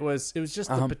Fly Right was it was just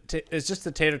it's just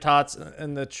the tater tots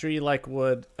and the tree like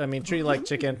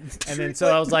chicken, and then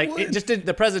so I was like it just did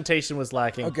the presentation was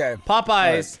lacking. Okay.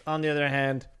 Popeyes on the other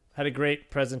hand had a great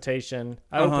presentation.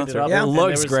 I opened it up. Yeah. and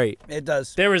Looks there was, great. It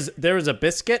does. There was a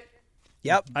biscuit.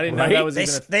 Yep. I didn't Right? know that was They,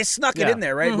 even. they snuck it Yeah. in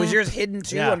there, right? Was yours hidden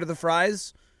too Yeah. under the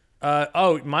fries?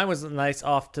 Mine was nice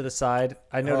off to the side.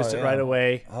 I noticed it yeah. right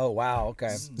away. Oh wow. Okay.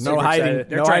 No Super hiding. excited.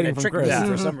 They're No trying hiding to from trick Chris. me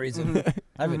for some reason.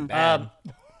 I've been bad.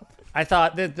 I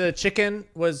thought that the chicken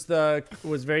was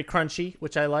very crunchy,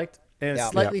 which I liked, and Yeah.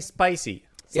 slightly spicy.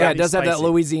 Yeah, it Slightly does have that spicy.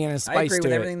 Louisiana I spice agree to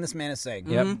with it. everything this man is saying.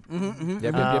 Yep.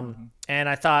 Yep. And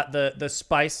I thought the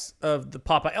spice of the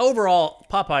Popeye overall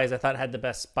Popeyes I thought had the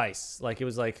best spice. Like it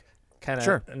was like kind of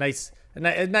Sure. a nice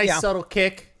Yeah. subtle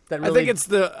kick that I really. think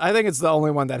it's the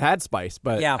only one that had spice,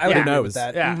 but Yeah, I would who agree knows? with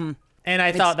that. yeah. And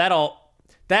I thought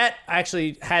that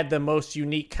actually had the most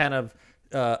unique kind of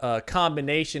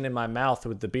combination in my mouth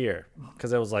with the beer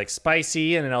because it was like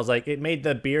spicy and then I was like it made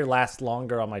the beer last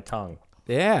longer on my tongue.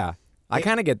 Yeah, I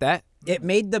kind of get that. It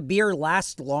made the beer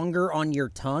last longer on your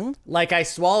tongue. Like I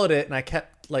swallowed it and I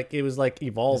kept like it was like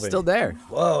evolving. Still there,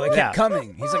 Whoa, it kept Yeah.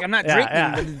 coming. He's like, I'm not Yeah,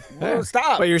 drinking. yeah. But whoa,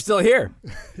 stop. but you're still here.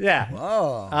 Yeah.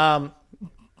 Oh.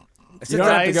 You don't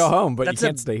have to Guys, go home, but you That's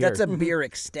can't stay here. That's a beer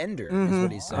extender, is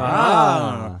what he's saying.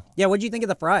 Yeah, what'd you think of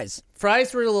the fries?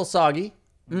 Fries were a little soggy,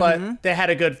 but they had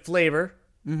a good flavor.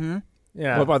 Mm-hmm.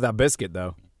 Yeah. What about that biscuit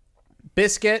though?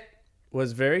 Biscuit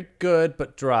was very good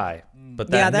but dry. But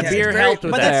Yeah, that that's- beer it's very- helped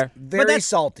with but that. that's- Very that's-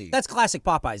 salty. That's classic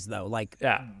Popeyes, though. Like,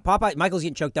 Yeah. Popeye. Michael's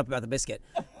getting choked up about the biscuit.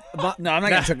 But No, I'm not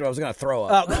going to choke it. I was going to throw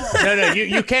up. No,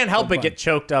 you can't help but get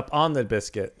choked up on the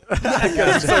biscuit.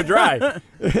 It's so dry.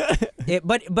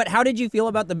 but how did you feel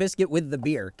about the biscuit with the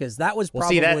beer? Because that was Well,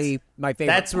 see, probably my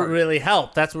favorite. That's what part. really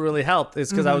helped. That's what really helped is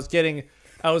because I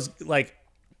was like,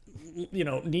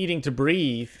 needing to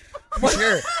breathe.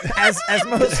 Sure. As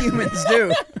most humans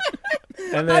do.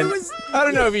 And then I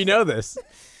don't know if you know this.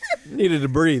 Needed to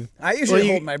breathe. I usually Well,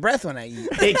 you- hold my breath when I eat.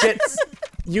 it gets,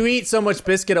 you eat so much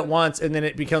biscuit at once and then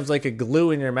it becomes like a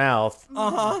glue in your mouth.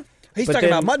 He's But talking then-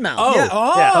 about mud mouth. Oh, Yeah.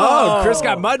 Yeah. oh, Chris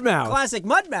got mud mouth. classic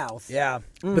mud mouth. Yeah.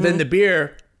 But then the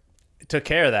beer took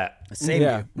care of that. Same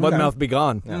Yeah, mud mouth be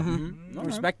gone.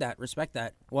 Respect that. Respect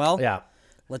that. Well, Yeah.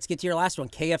 let's get to your last one.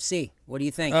 KFC. What do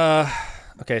you think?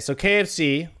 Okay, so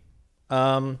KFC,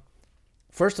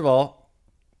 first of all,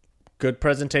 good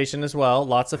presentation as well.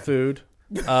 Lots of food.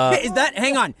 is that?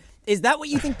 Hang on. Is that what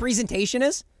you think presentation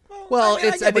is? Well, I mean, I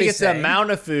I get what think he's it's the saying.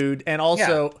 amount of food, and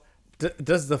also,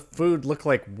 does the food look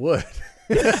like wood?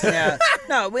 Yeah.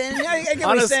 No, when, I get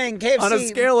what he's saying. KFC. On a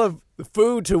scale of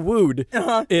food to wood,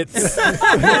 it's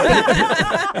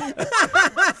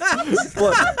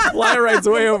Fly Ride's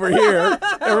way over here.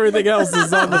 Everything else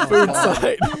is on the food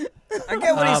side. I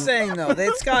get what he's saying though.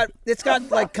 It's got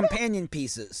like companion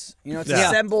pieces. You know, it's Yeah.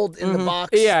 assembled in the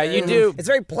box. Yeah, you and do. It's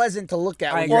very pleasant to look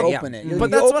at I when you agree, open yeah. it. You, But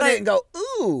you that's open what it I- and go,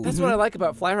 ooh. That's what I like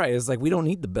about Fly Ride is like we don't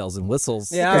need the bells and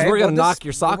whistles Yeah, because we're but gonna this- knock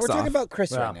your socks We're off. talking about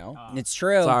Chris right Yeah. now. It's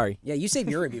true. Sorry. Yeah, you save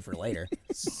your review for later.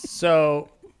 So,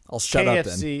 I'll shut up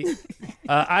then. KFC,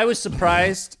 I was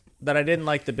surprised that I didn't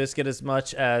like the biscuit as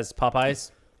much as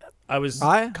Popeyes. I was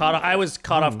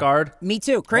caught off guard. Me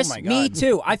too, Chris. my Me God.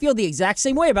 too. I feel the exact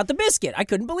same way about the biscuit. I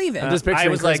couldn't believe it. I'm just picturing I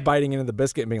was Chris like- biting into the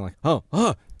biscuit and being like, oh.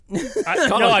 No,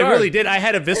 I guard. really did. I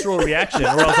had a visceral reaction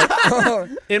where I was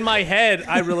like, in my head,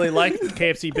 I really liked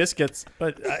KFC biscuits,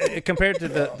 but compared to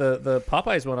the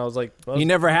Popeyes one, I was like, well, You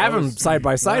never have I them was- side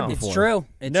by side no. before. It's true.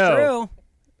 It's No. true.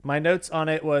 My notes on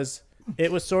it was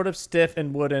sort of stiff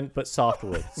and wooden, but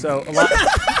softwood. So a lot.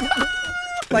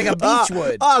 Like a beech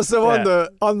wood. So Yeah.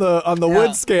 on the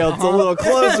wood scale, it's a little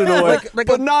closer to wood, Like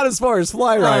but a- not as far as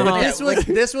Fly Ride. But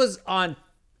this was on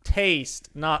taste,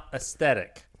 not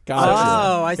aesthetic. Gotcha.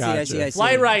 Oh, I see. I Gotcha. see. I see.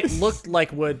 Fly Ride looked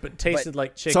like wood, but tasted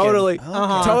like chicken. Totally,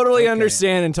 totally Okay.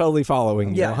 understand and totally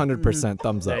following. Yeah. You 100%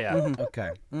 thumbs up. Yeah.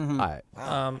 Okay. All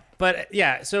right. But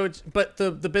yeah, so but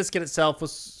the biscuit itself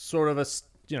was sort of a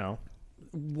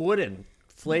wooden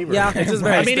flavor. Yeah. It's just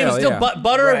very I mean, it was stale, still yeah.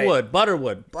 butterwood.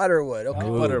 Butterwood. Okay.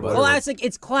 Butterwood. Classic.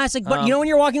 It's classic. But you know when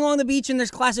you're walking along the beach and there's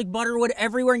classic butterwood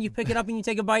everywhere, and you pick it up and you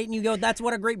take a bite and you go, "That's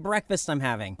what a great breakfast I'm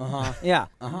having." Yeah.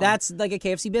 That's like a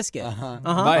KFC biscuit.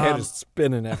 My head is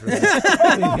spinning after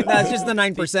that. That's just the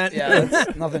 9%. Yeah,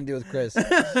 that's nothing to do with Chris.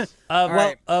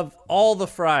 Well, of all the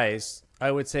fries,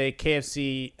 I would say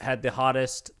KFC had the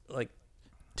hottest, like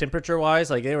temperature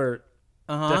wise. Like they were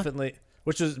definitely,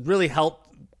 which was really helped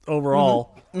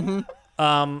overall.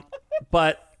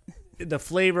 But the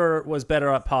flavor was better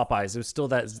at Popeyes. It was still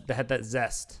that had that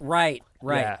zest. Right.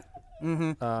 Yeah.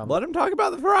 Let him talk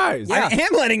about the fries. Yeah. I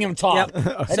am letting him talk.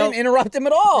 I didn't interrupt him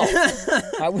at all.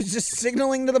 I was just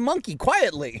signaling to the monkey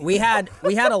quietly. We had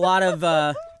a lot of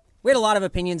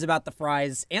opinions about the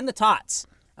fries and the tots.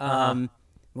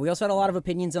 We also had a lot of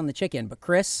opinions on the chicken. But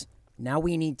Chris, now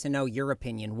we need to know your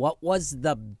opinion. What was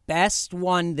the best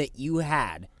one that you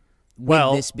had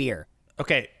with this beer?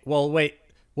 Okay. Well, wait.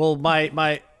 Well, my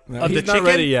No, of he's the not chicken.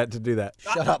 ready yet to do that.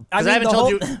 Shut up. Because I haven't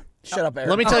told you. Shut up, Eric.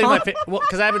 Let me tell you my.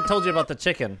 Because I haven't told you about the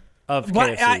chicken of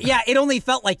But, KFC. yeah, it only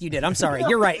felt like you did. I'm sorry.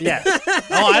 You're right. Yeah.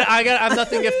 Oh, I'm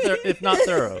nothing if not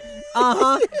thorough.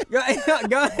 Yeah,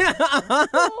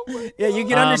 you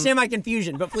can understand my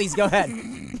confusion, but please go ahead.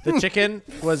 The chicken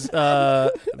was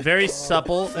very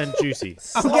supple and juicy.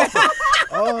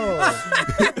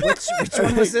 Which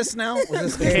one was this now?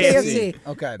 Was this KFC.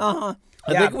 Okay. I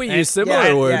think we use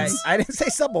similar words. I didn't say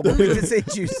supple, but we did say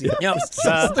juicy. Yep.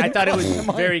 I thought it was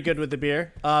very good with the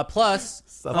beer. Plus,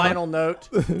 final note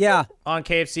Yeah. on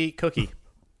KFC cookie.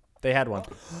 They had one.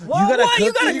 You got a cookie?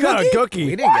 You got a You got a cookie? cookie.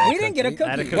 We didn't get a We didn't get a I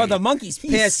had a cookie. cookie. Well, the monkey's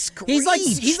pissed. He's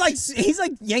screeched. he's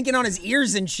like yanking on his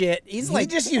ears and shit. He's He like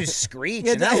just used screech,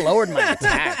 and that lowered my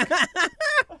attack.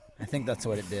 I think that's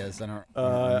what it is. I don't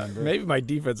remember. Maybe my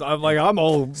defense. I'm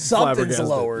all Something's flabbergasted.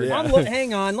 lowered. Yeah.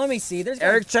 hang on, let me see. There's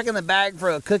Eric checking the bag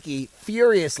for a cookie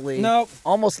furiously. Nope.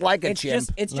 Almost like a it's chimp.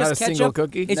 just Not a ketchup. single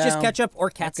cookie? It's just No. ketchup or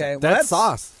ketchup. Okay, well, That's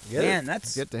sauce. Get Man, it.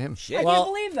 that's Get to him. shit. I Well-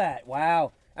 can't believe that.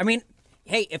 Wow. I mean,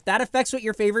 hey, if that affects what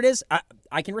your favorite is,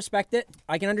 I can respect it.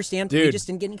 I can understand. We Dude. just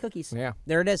didn't get any cookies. Yeah.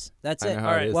 There it is. That's I it. know how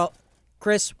All it right. is. Well,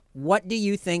 Chris, what do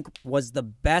you think was the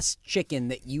best chicken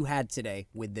that you had today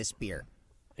with this beer?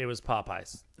 It was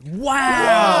Popeyes.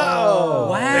 Wow.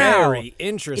 Wow. Very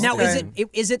interesting. Now,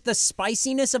 is it the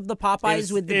spiciness of the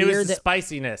Popeyes with the it beer was the that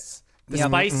spiciness. The Yeah.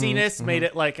 spiciness made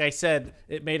it, like I said,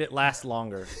 it made it last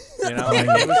longer. You know,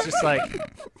 like, it was just like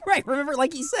right? Remember,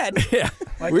 like he said, yeah.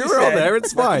 Like we you were all said, there.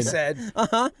 It's like fine. you said.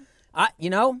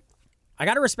 I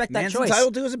got to respect that Man's choice.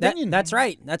 entitled to his opinion. That's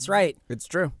right. That's right. It's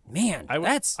true. Man, I would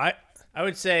that's I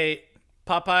would say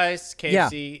Popeyes,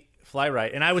 KFC, Fly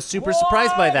Right, and I was super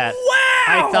surprised by that.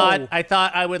 Wow! I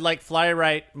thought I would like Fly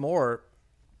Right more,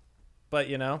 but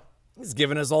you know, He's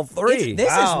giving us all three. this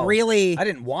Wow. is really. I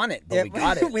didn't want it, but we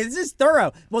got it. This is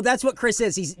thorough. Well, that's what Chris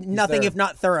is. He's nothing thorough. if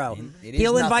not thorough. It is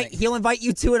He'll nothing. invite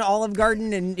you to an Olive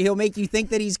Garden and he'll make you think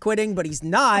that he's quitting, but he's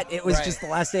not. It was Right. just the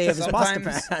last day of his pasta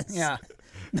Sometimes, pass. yeah.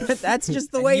 That's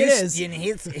just the way it is. And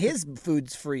his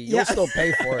food's free. You'll Yeah. still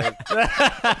pay for it.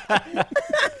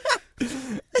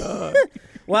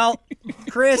 Well,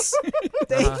 Chris,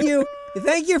 thank you.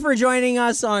 Thank you for joining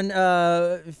us on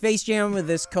Face Jam with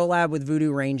this collab with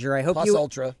Voodoo Ranger. I hope Plus you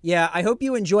Ultra. Yeah, I hope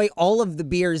you enjoy all of the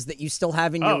beers that you still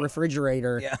have in your Oh.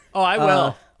 refrigerator. Yeah. oh, I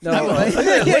will. No, Look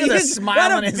at the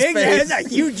smile on his face. That's a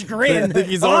huge grin. I think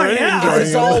he's already enjoying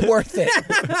It's it. all worth it.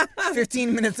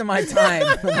 15 minutes of my time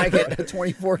when I get a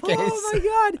 24 case. Oh my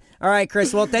god! All right,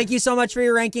 Chris. Well, thank you so much for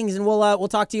your rankings, and we'll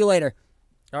talk to you later.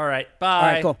 All right, bye. All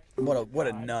right, cool. What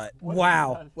a nut.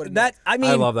 Wow, What a that I mean,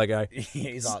 I love that guy.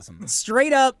 He's awesome.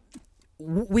 straight up.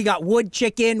 We got wood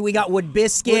chicken. We got wood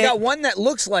biscuit. We got one that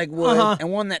looks like wood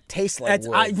and one that tastes like That's,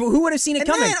 wood. who would have seen it and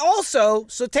coming? then also,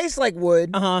 so tastes like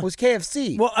wood was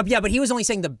KFC. Well, yeah, but he was only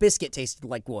saying the biscuit tasted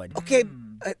like wood. Okay,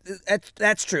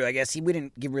 that's true. I guess we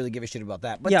didn't really give a shit about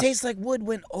that. But Yeah. tastes like wood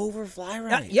went over Fly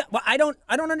Right. Yeah, but I don't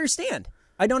understand.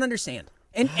 I don't understand.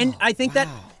 And I think that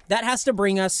has to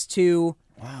bring us to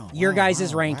your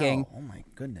guys' ranking. Wow. Oh my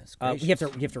goodness. You have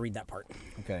to read that part.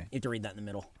 Okay. You have to read that in the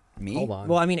middle. Me? Hold on.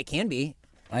 Well, I mean, it can be.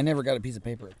 I never got a piece of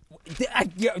paper.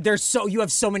 You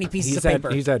have so many pieces He's of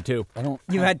paper. had two. I don't.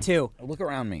 You had two. Look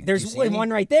around me. There's Do you see any? one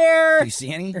right there. Do you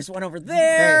see any? There's one over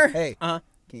there. Hey. Uh-huh.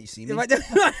 Can you see me?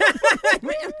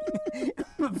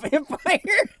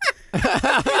 Vampire.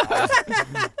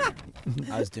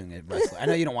 I was doing it wrestling. I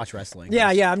know you don't watch wrestling.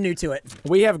 Yeah, I'm new to it.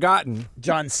 We have gotten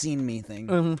John seen me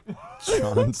thing.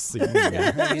 John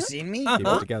Cena. Have you seen me? Keep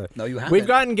it together. No, you haven't. We've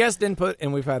gotten guest input,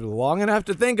 and we've had long enough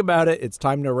to think about it. It's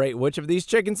time to rate which of these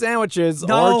chicken sandwiches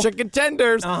No. or chicken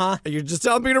tenders. Uh-huh. You're just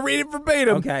telling me to read it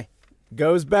verbatim. Okay.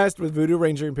 Goes best with Voodoo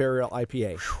Ranger Imperial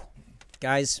IPA.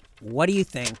 Guys, what do you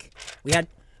think? We had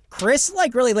Chris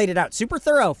really laid it out. Super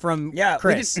thorough from Yeah,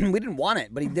 Chris. we didn't want it,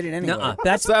 but he did it anyway. Nuh-uh.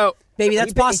 That's So baby, that's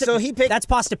He picked- pasta. so he picked- that's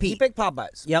pasta He Pete. picked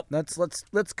Popeyes. Yep.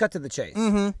 Let's cut to the chase.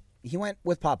 Mm-hmm. He went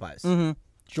with Popeyes.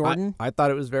 Jordan, I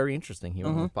thought it was very interesting. He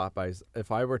went with Popeyes.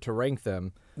 If I were to rank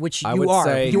them, which I you would are.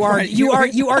 say- You are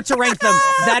to rank them.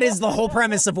 That is the whole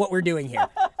premise of what we're doing here.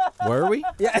 where are we?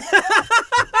 Yeah.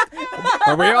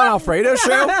 Are we on Alfredo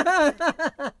show?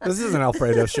 This is an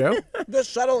Alfredo show. The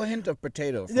subtle hint of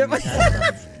potato. From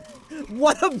the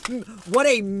What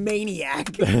a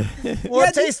maniac. well,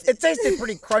 it tasted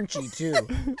pretty crunchy too.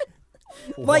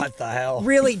 Like, what the hell?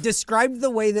 Really described the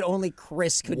way that only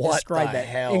Chris could What describe the it.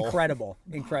 hell? Incredible.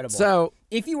 So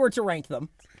if you were to rank them,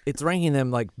 it's ranking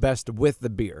them like best with the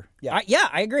beer.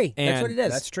 I agree. That's And what it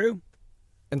is. That's true.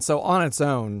 And so on its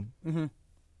own,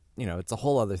 it's a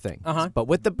whole other thing. Uh-huh. But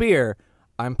with the beer,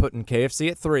 I'm putting KFC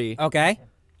at 3. Okay.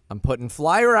 I'm putting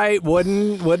Fly Right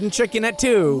wooden chicken at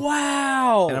 2.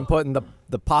 Wow. And I'm putting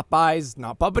the Popeyes,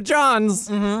 not Papa John's,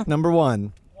 number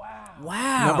 1.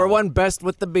 Wow. Number one, best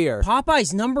with the beer.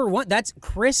 Popeyes number one. That's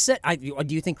Chris said.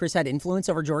 Do you think Chris had influence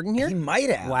over Jordan here? He might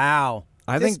have. Wow.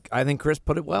 I think Chris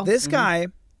put it well. This guy,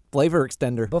 Flavor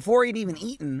extender. before he'd even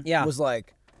eaten, Yeah. was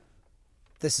like,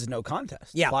 this is no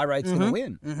contest. Yeah. Fly Right's going to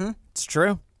win. It's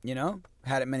true. You know?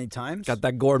 Had it many times. Got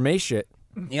that gourmet shit.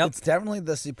 Yep. It's definitely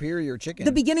the superior chicken.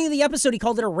 The beginning of the episode, he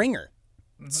called it a ringer.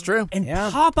 It's true. And Yeah.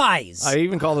 Popeyes. I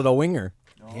even called it a winger.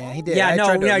 Yeah, he did. yeah, I no,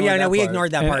 tried to ignore that we part.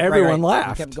 ignored that And part. Right, everyone right. He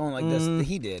laughed. kept going like this.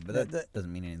 He did, but that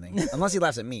doesn't mean anything. Unless he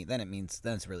laughs at me, then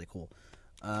it's really cool.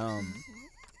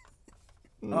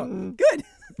 Good.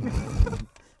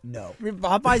 No.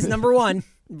 Popeyes number one.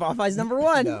 Popeyes number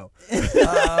one. No.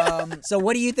 So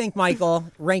what do you think, Michael?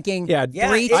 Ranking Yeah,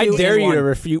 3, 2, I dare and you 1. to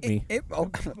refute me.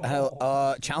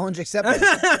 Challenge accepted.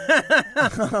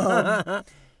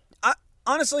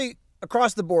 Honestly,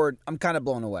 across the board, I'm kind of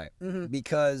blown away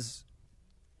because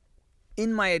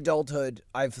in my adulthood,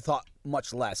 I've thought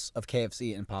much less of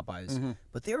KFC and Popeyes,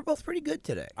 but they were both pretty good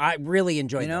today. I really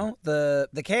enjoyed You know, the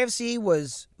KFC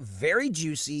was very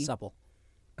juicy. supple.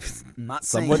 I'm not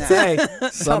Some saying would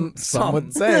that. say. Some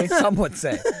would say. Some would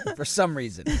say, for some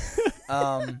reason.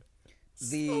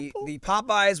 The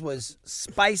Popeyes was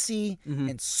spicy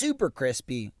and super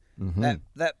crispy.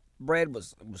 That bread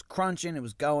was crunching. It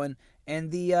was going,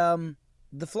 and the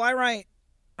Fly Right,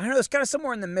 I don't know, it's kind of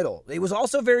somewhere in the middle. It was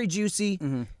also very juicy,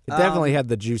 It definitely had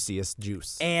the juiciest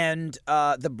juice. and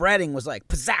the breading was like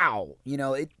pizzow. You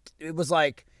know, it was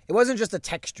like. It wasn't just a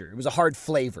texture; it was a hard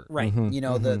flavor. Right. You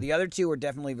know, the other two were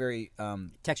definitely very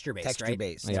Texture based, texture right?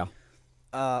 based. Yeah.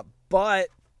 But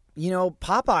you know,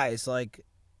 Popeyes, like,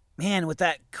 man, with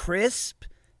that crisp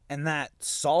and that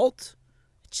salt,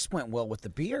 it just went well with the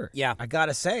beer. Yeah. I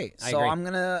gotta say. I So agree.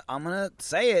 I'm gonna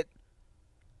say it.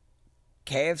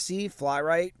 KFC, Fly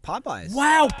Right, Popeyes.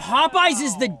 Wow, Popeyes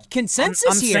is the consensus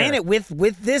I'm here. saying it with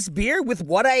this beer, with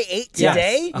what I ate Yes.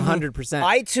 today. 100%.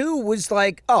 I too was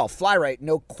like, oh, Fly Right,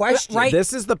 no question. Right.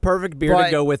 This is the perfect beer But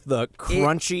to go with the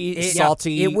crunchy, It-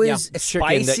 salty It was chicken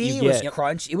spicy. that you It was get.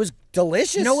 crunch. It was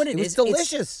delicious. You know what it is? was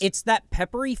delicious. It's that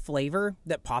peppery flavor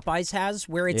that Popeyes has,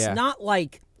 where it's Yeah. not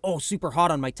like, oh, super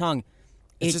hot on my tongue.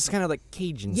 It's just kind of like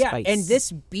Cajun Yeah, spice. and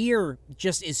this beer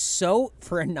just is so,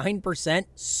 for a 9%,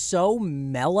 so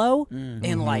mellow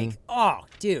and like, oh,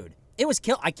 dude, it was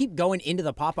kill. I keep going into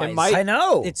the Popeyes. might- I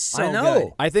know. It's so I know.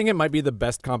 good. I think it might be the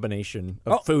best combination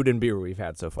of food and beer we've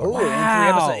had so far. Ooh, in 3 Wow.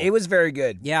 episodes. It was very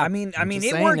good. Yeah. I mean, just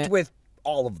it saying worked it. with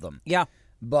all of them. Yeah.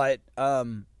 But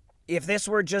if this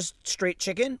were just straight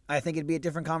chicken, I think it'd be a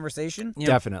different conversation.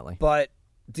 Definitely. But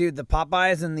dude, the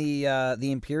Popeyes and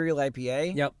the Imperial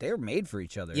IPA, Yep. they were made for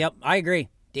each other. Yep, I agree.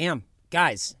 Damn,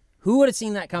 guys, who would have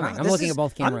seen that coming? Wow, I'm this looking is- at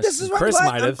both cameras. This is what Chris I'm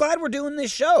might glad, I'm have. glad we're doing this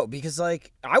show because,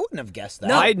 like, I wouldn't have guessed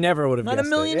that. I never would have Not guessed a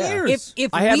million it, yeah. years.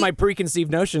 if I had we- my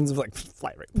preconceived notions of like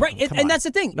Fly Right. Right, Come and on. that's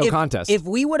the thing. No contest. If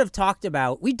we would have talked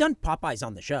about, we've done Popeyes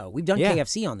on the show, we've done Yeah.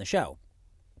 KFC on the show.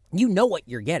 You know what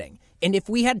you're getting. And if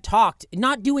we had talked,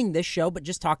 not doing this show, but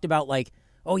just talked about like,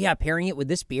 oh yeah, pairing it with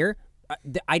this beer,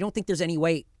 I don't think there's any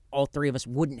way all three of us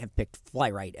wouldn't have picked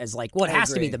Fly Right as like, well, it I has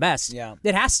to be agree. the best. Yeah.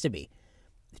 It has to be.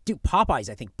 Dude, Popeyes,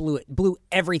 I think blew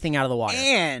everything out of the water.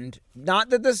 And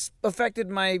not that this affected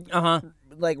my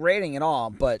like rating at all,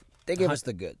 but they gave us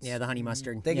the goods. Yeah, the honey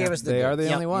mustard. They Yeah. gave us the They goods. are the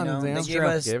Yep. only ones. You know, yeah. they gave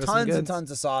us Gave us some tons and goods.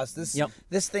 tons of sauce. This Yep.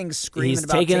 this thing's screaming He's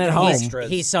about taking it chicken home. extras.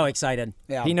 He's so excited.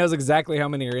 yeah. He knows exactly how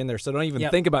many are in there, so don't even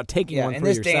Yep. think about taking Yeah, one in for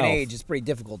this yourself. day and age, it's pretty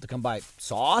difficult to come by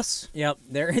sauce. Yep,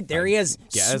 there he is,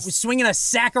 guess. swinging a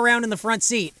sack around in the front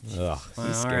seat. Ugh, he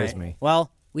All scares right. me.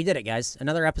 Well, we did it, guys.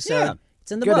 Another episode. Yeah.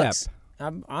 It's in the Good books.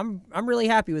 I'm really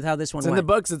happy with how this one It's in went.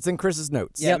 the books. It's in Chris's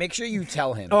notes. Yeah, make sure you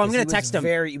tell him. Oh, I'm 'cause gonna he was text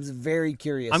him. He was very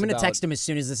curious. I'm gonna about- text him as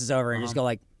soon as this is over and just go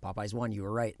like, Popeyes won. You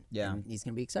were right. Yeah. And he's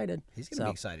gonna be excited. He's gonna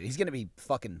be excited. He's gonna be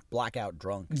fucking blackout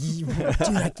drunk. Dude,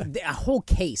 a whole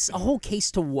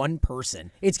case to one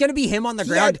person. It's gonna be him on the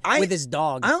ground with his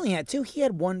dog. I only had 2. He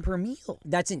had 1 per meal.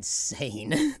 That's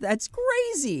insane. That's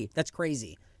crazy. That's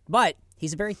crazy. But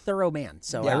he's a very thorough man,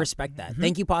 so I Yeah. respect that.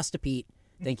 Thank you, Pasta Pete.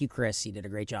 Thank you, Chris. He did a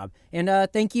great job. And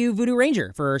thank you, Voodoo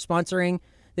Ranger, for sponsoring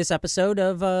this episode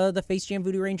of the Face Jam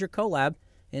Voodoo Ranger collab.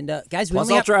 And guys, we Plus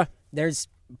only have- Ultra. there's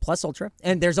Plus Ultra,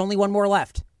 and there's only one more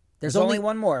left. There's only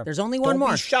one more. There's only one Don't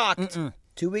more. Be shocked.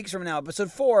 2 weeks from now,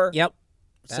 episode 4. Yep.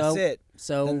 That's it.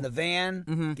 So Then the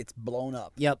van gets blown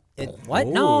up. Yep. What?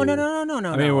 No.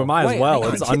 I mean, we might as Wait, well.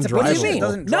 wait, It's what do you undrivable. mean? It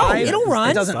doesn't No, drive. it'll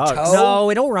run. It doesn't Sucks. tow. No,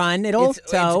 it'll run. It'll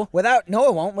tow. Without no,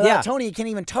 it won't. Without Yeah. Tony, you can't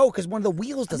even tow because one of the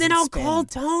wheels doesn't Then I'll spin. call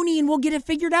Tony and we'll get it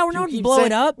figured out. We're not Keep blow saying-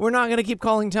 it up. We're not gonna keep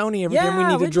calling Tony every time we Yeah,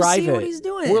 need to we'll just drive see it. what he's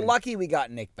doing. We're lucky we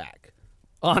got Nick back.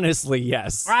 Honestly,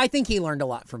 yes. I think he learned a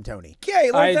lot from Tony. Yeah,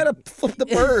 he learned how to flip the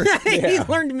bird. He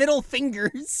learned middle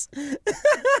fingers.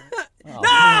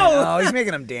 Oh, he's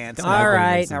making him dance. All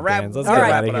right. Now, wrap- Let's All get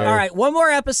right, out of here. all right. One more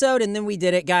episode, and then we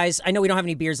did it, guys. I know we don't have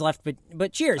any beers left,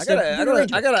 but cheers. I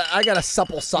got a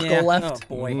supple suckle Yeah. left.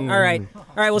 Oh boy. All right.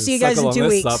 We'll see you guys in Suckle 2 on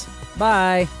this weeks. sup.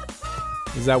 Bye.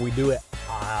 Is that we do it?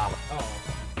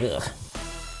 Ugh.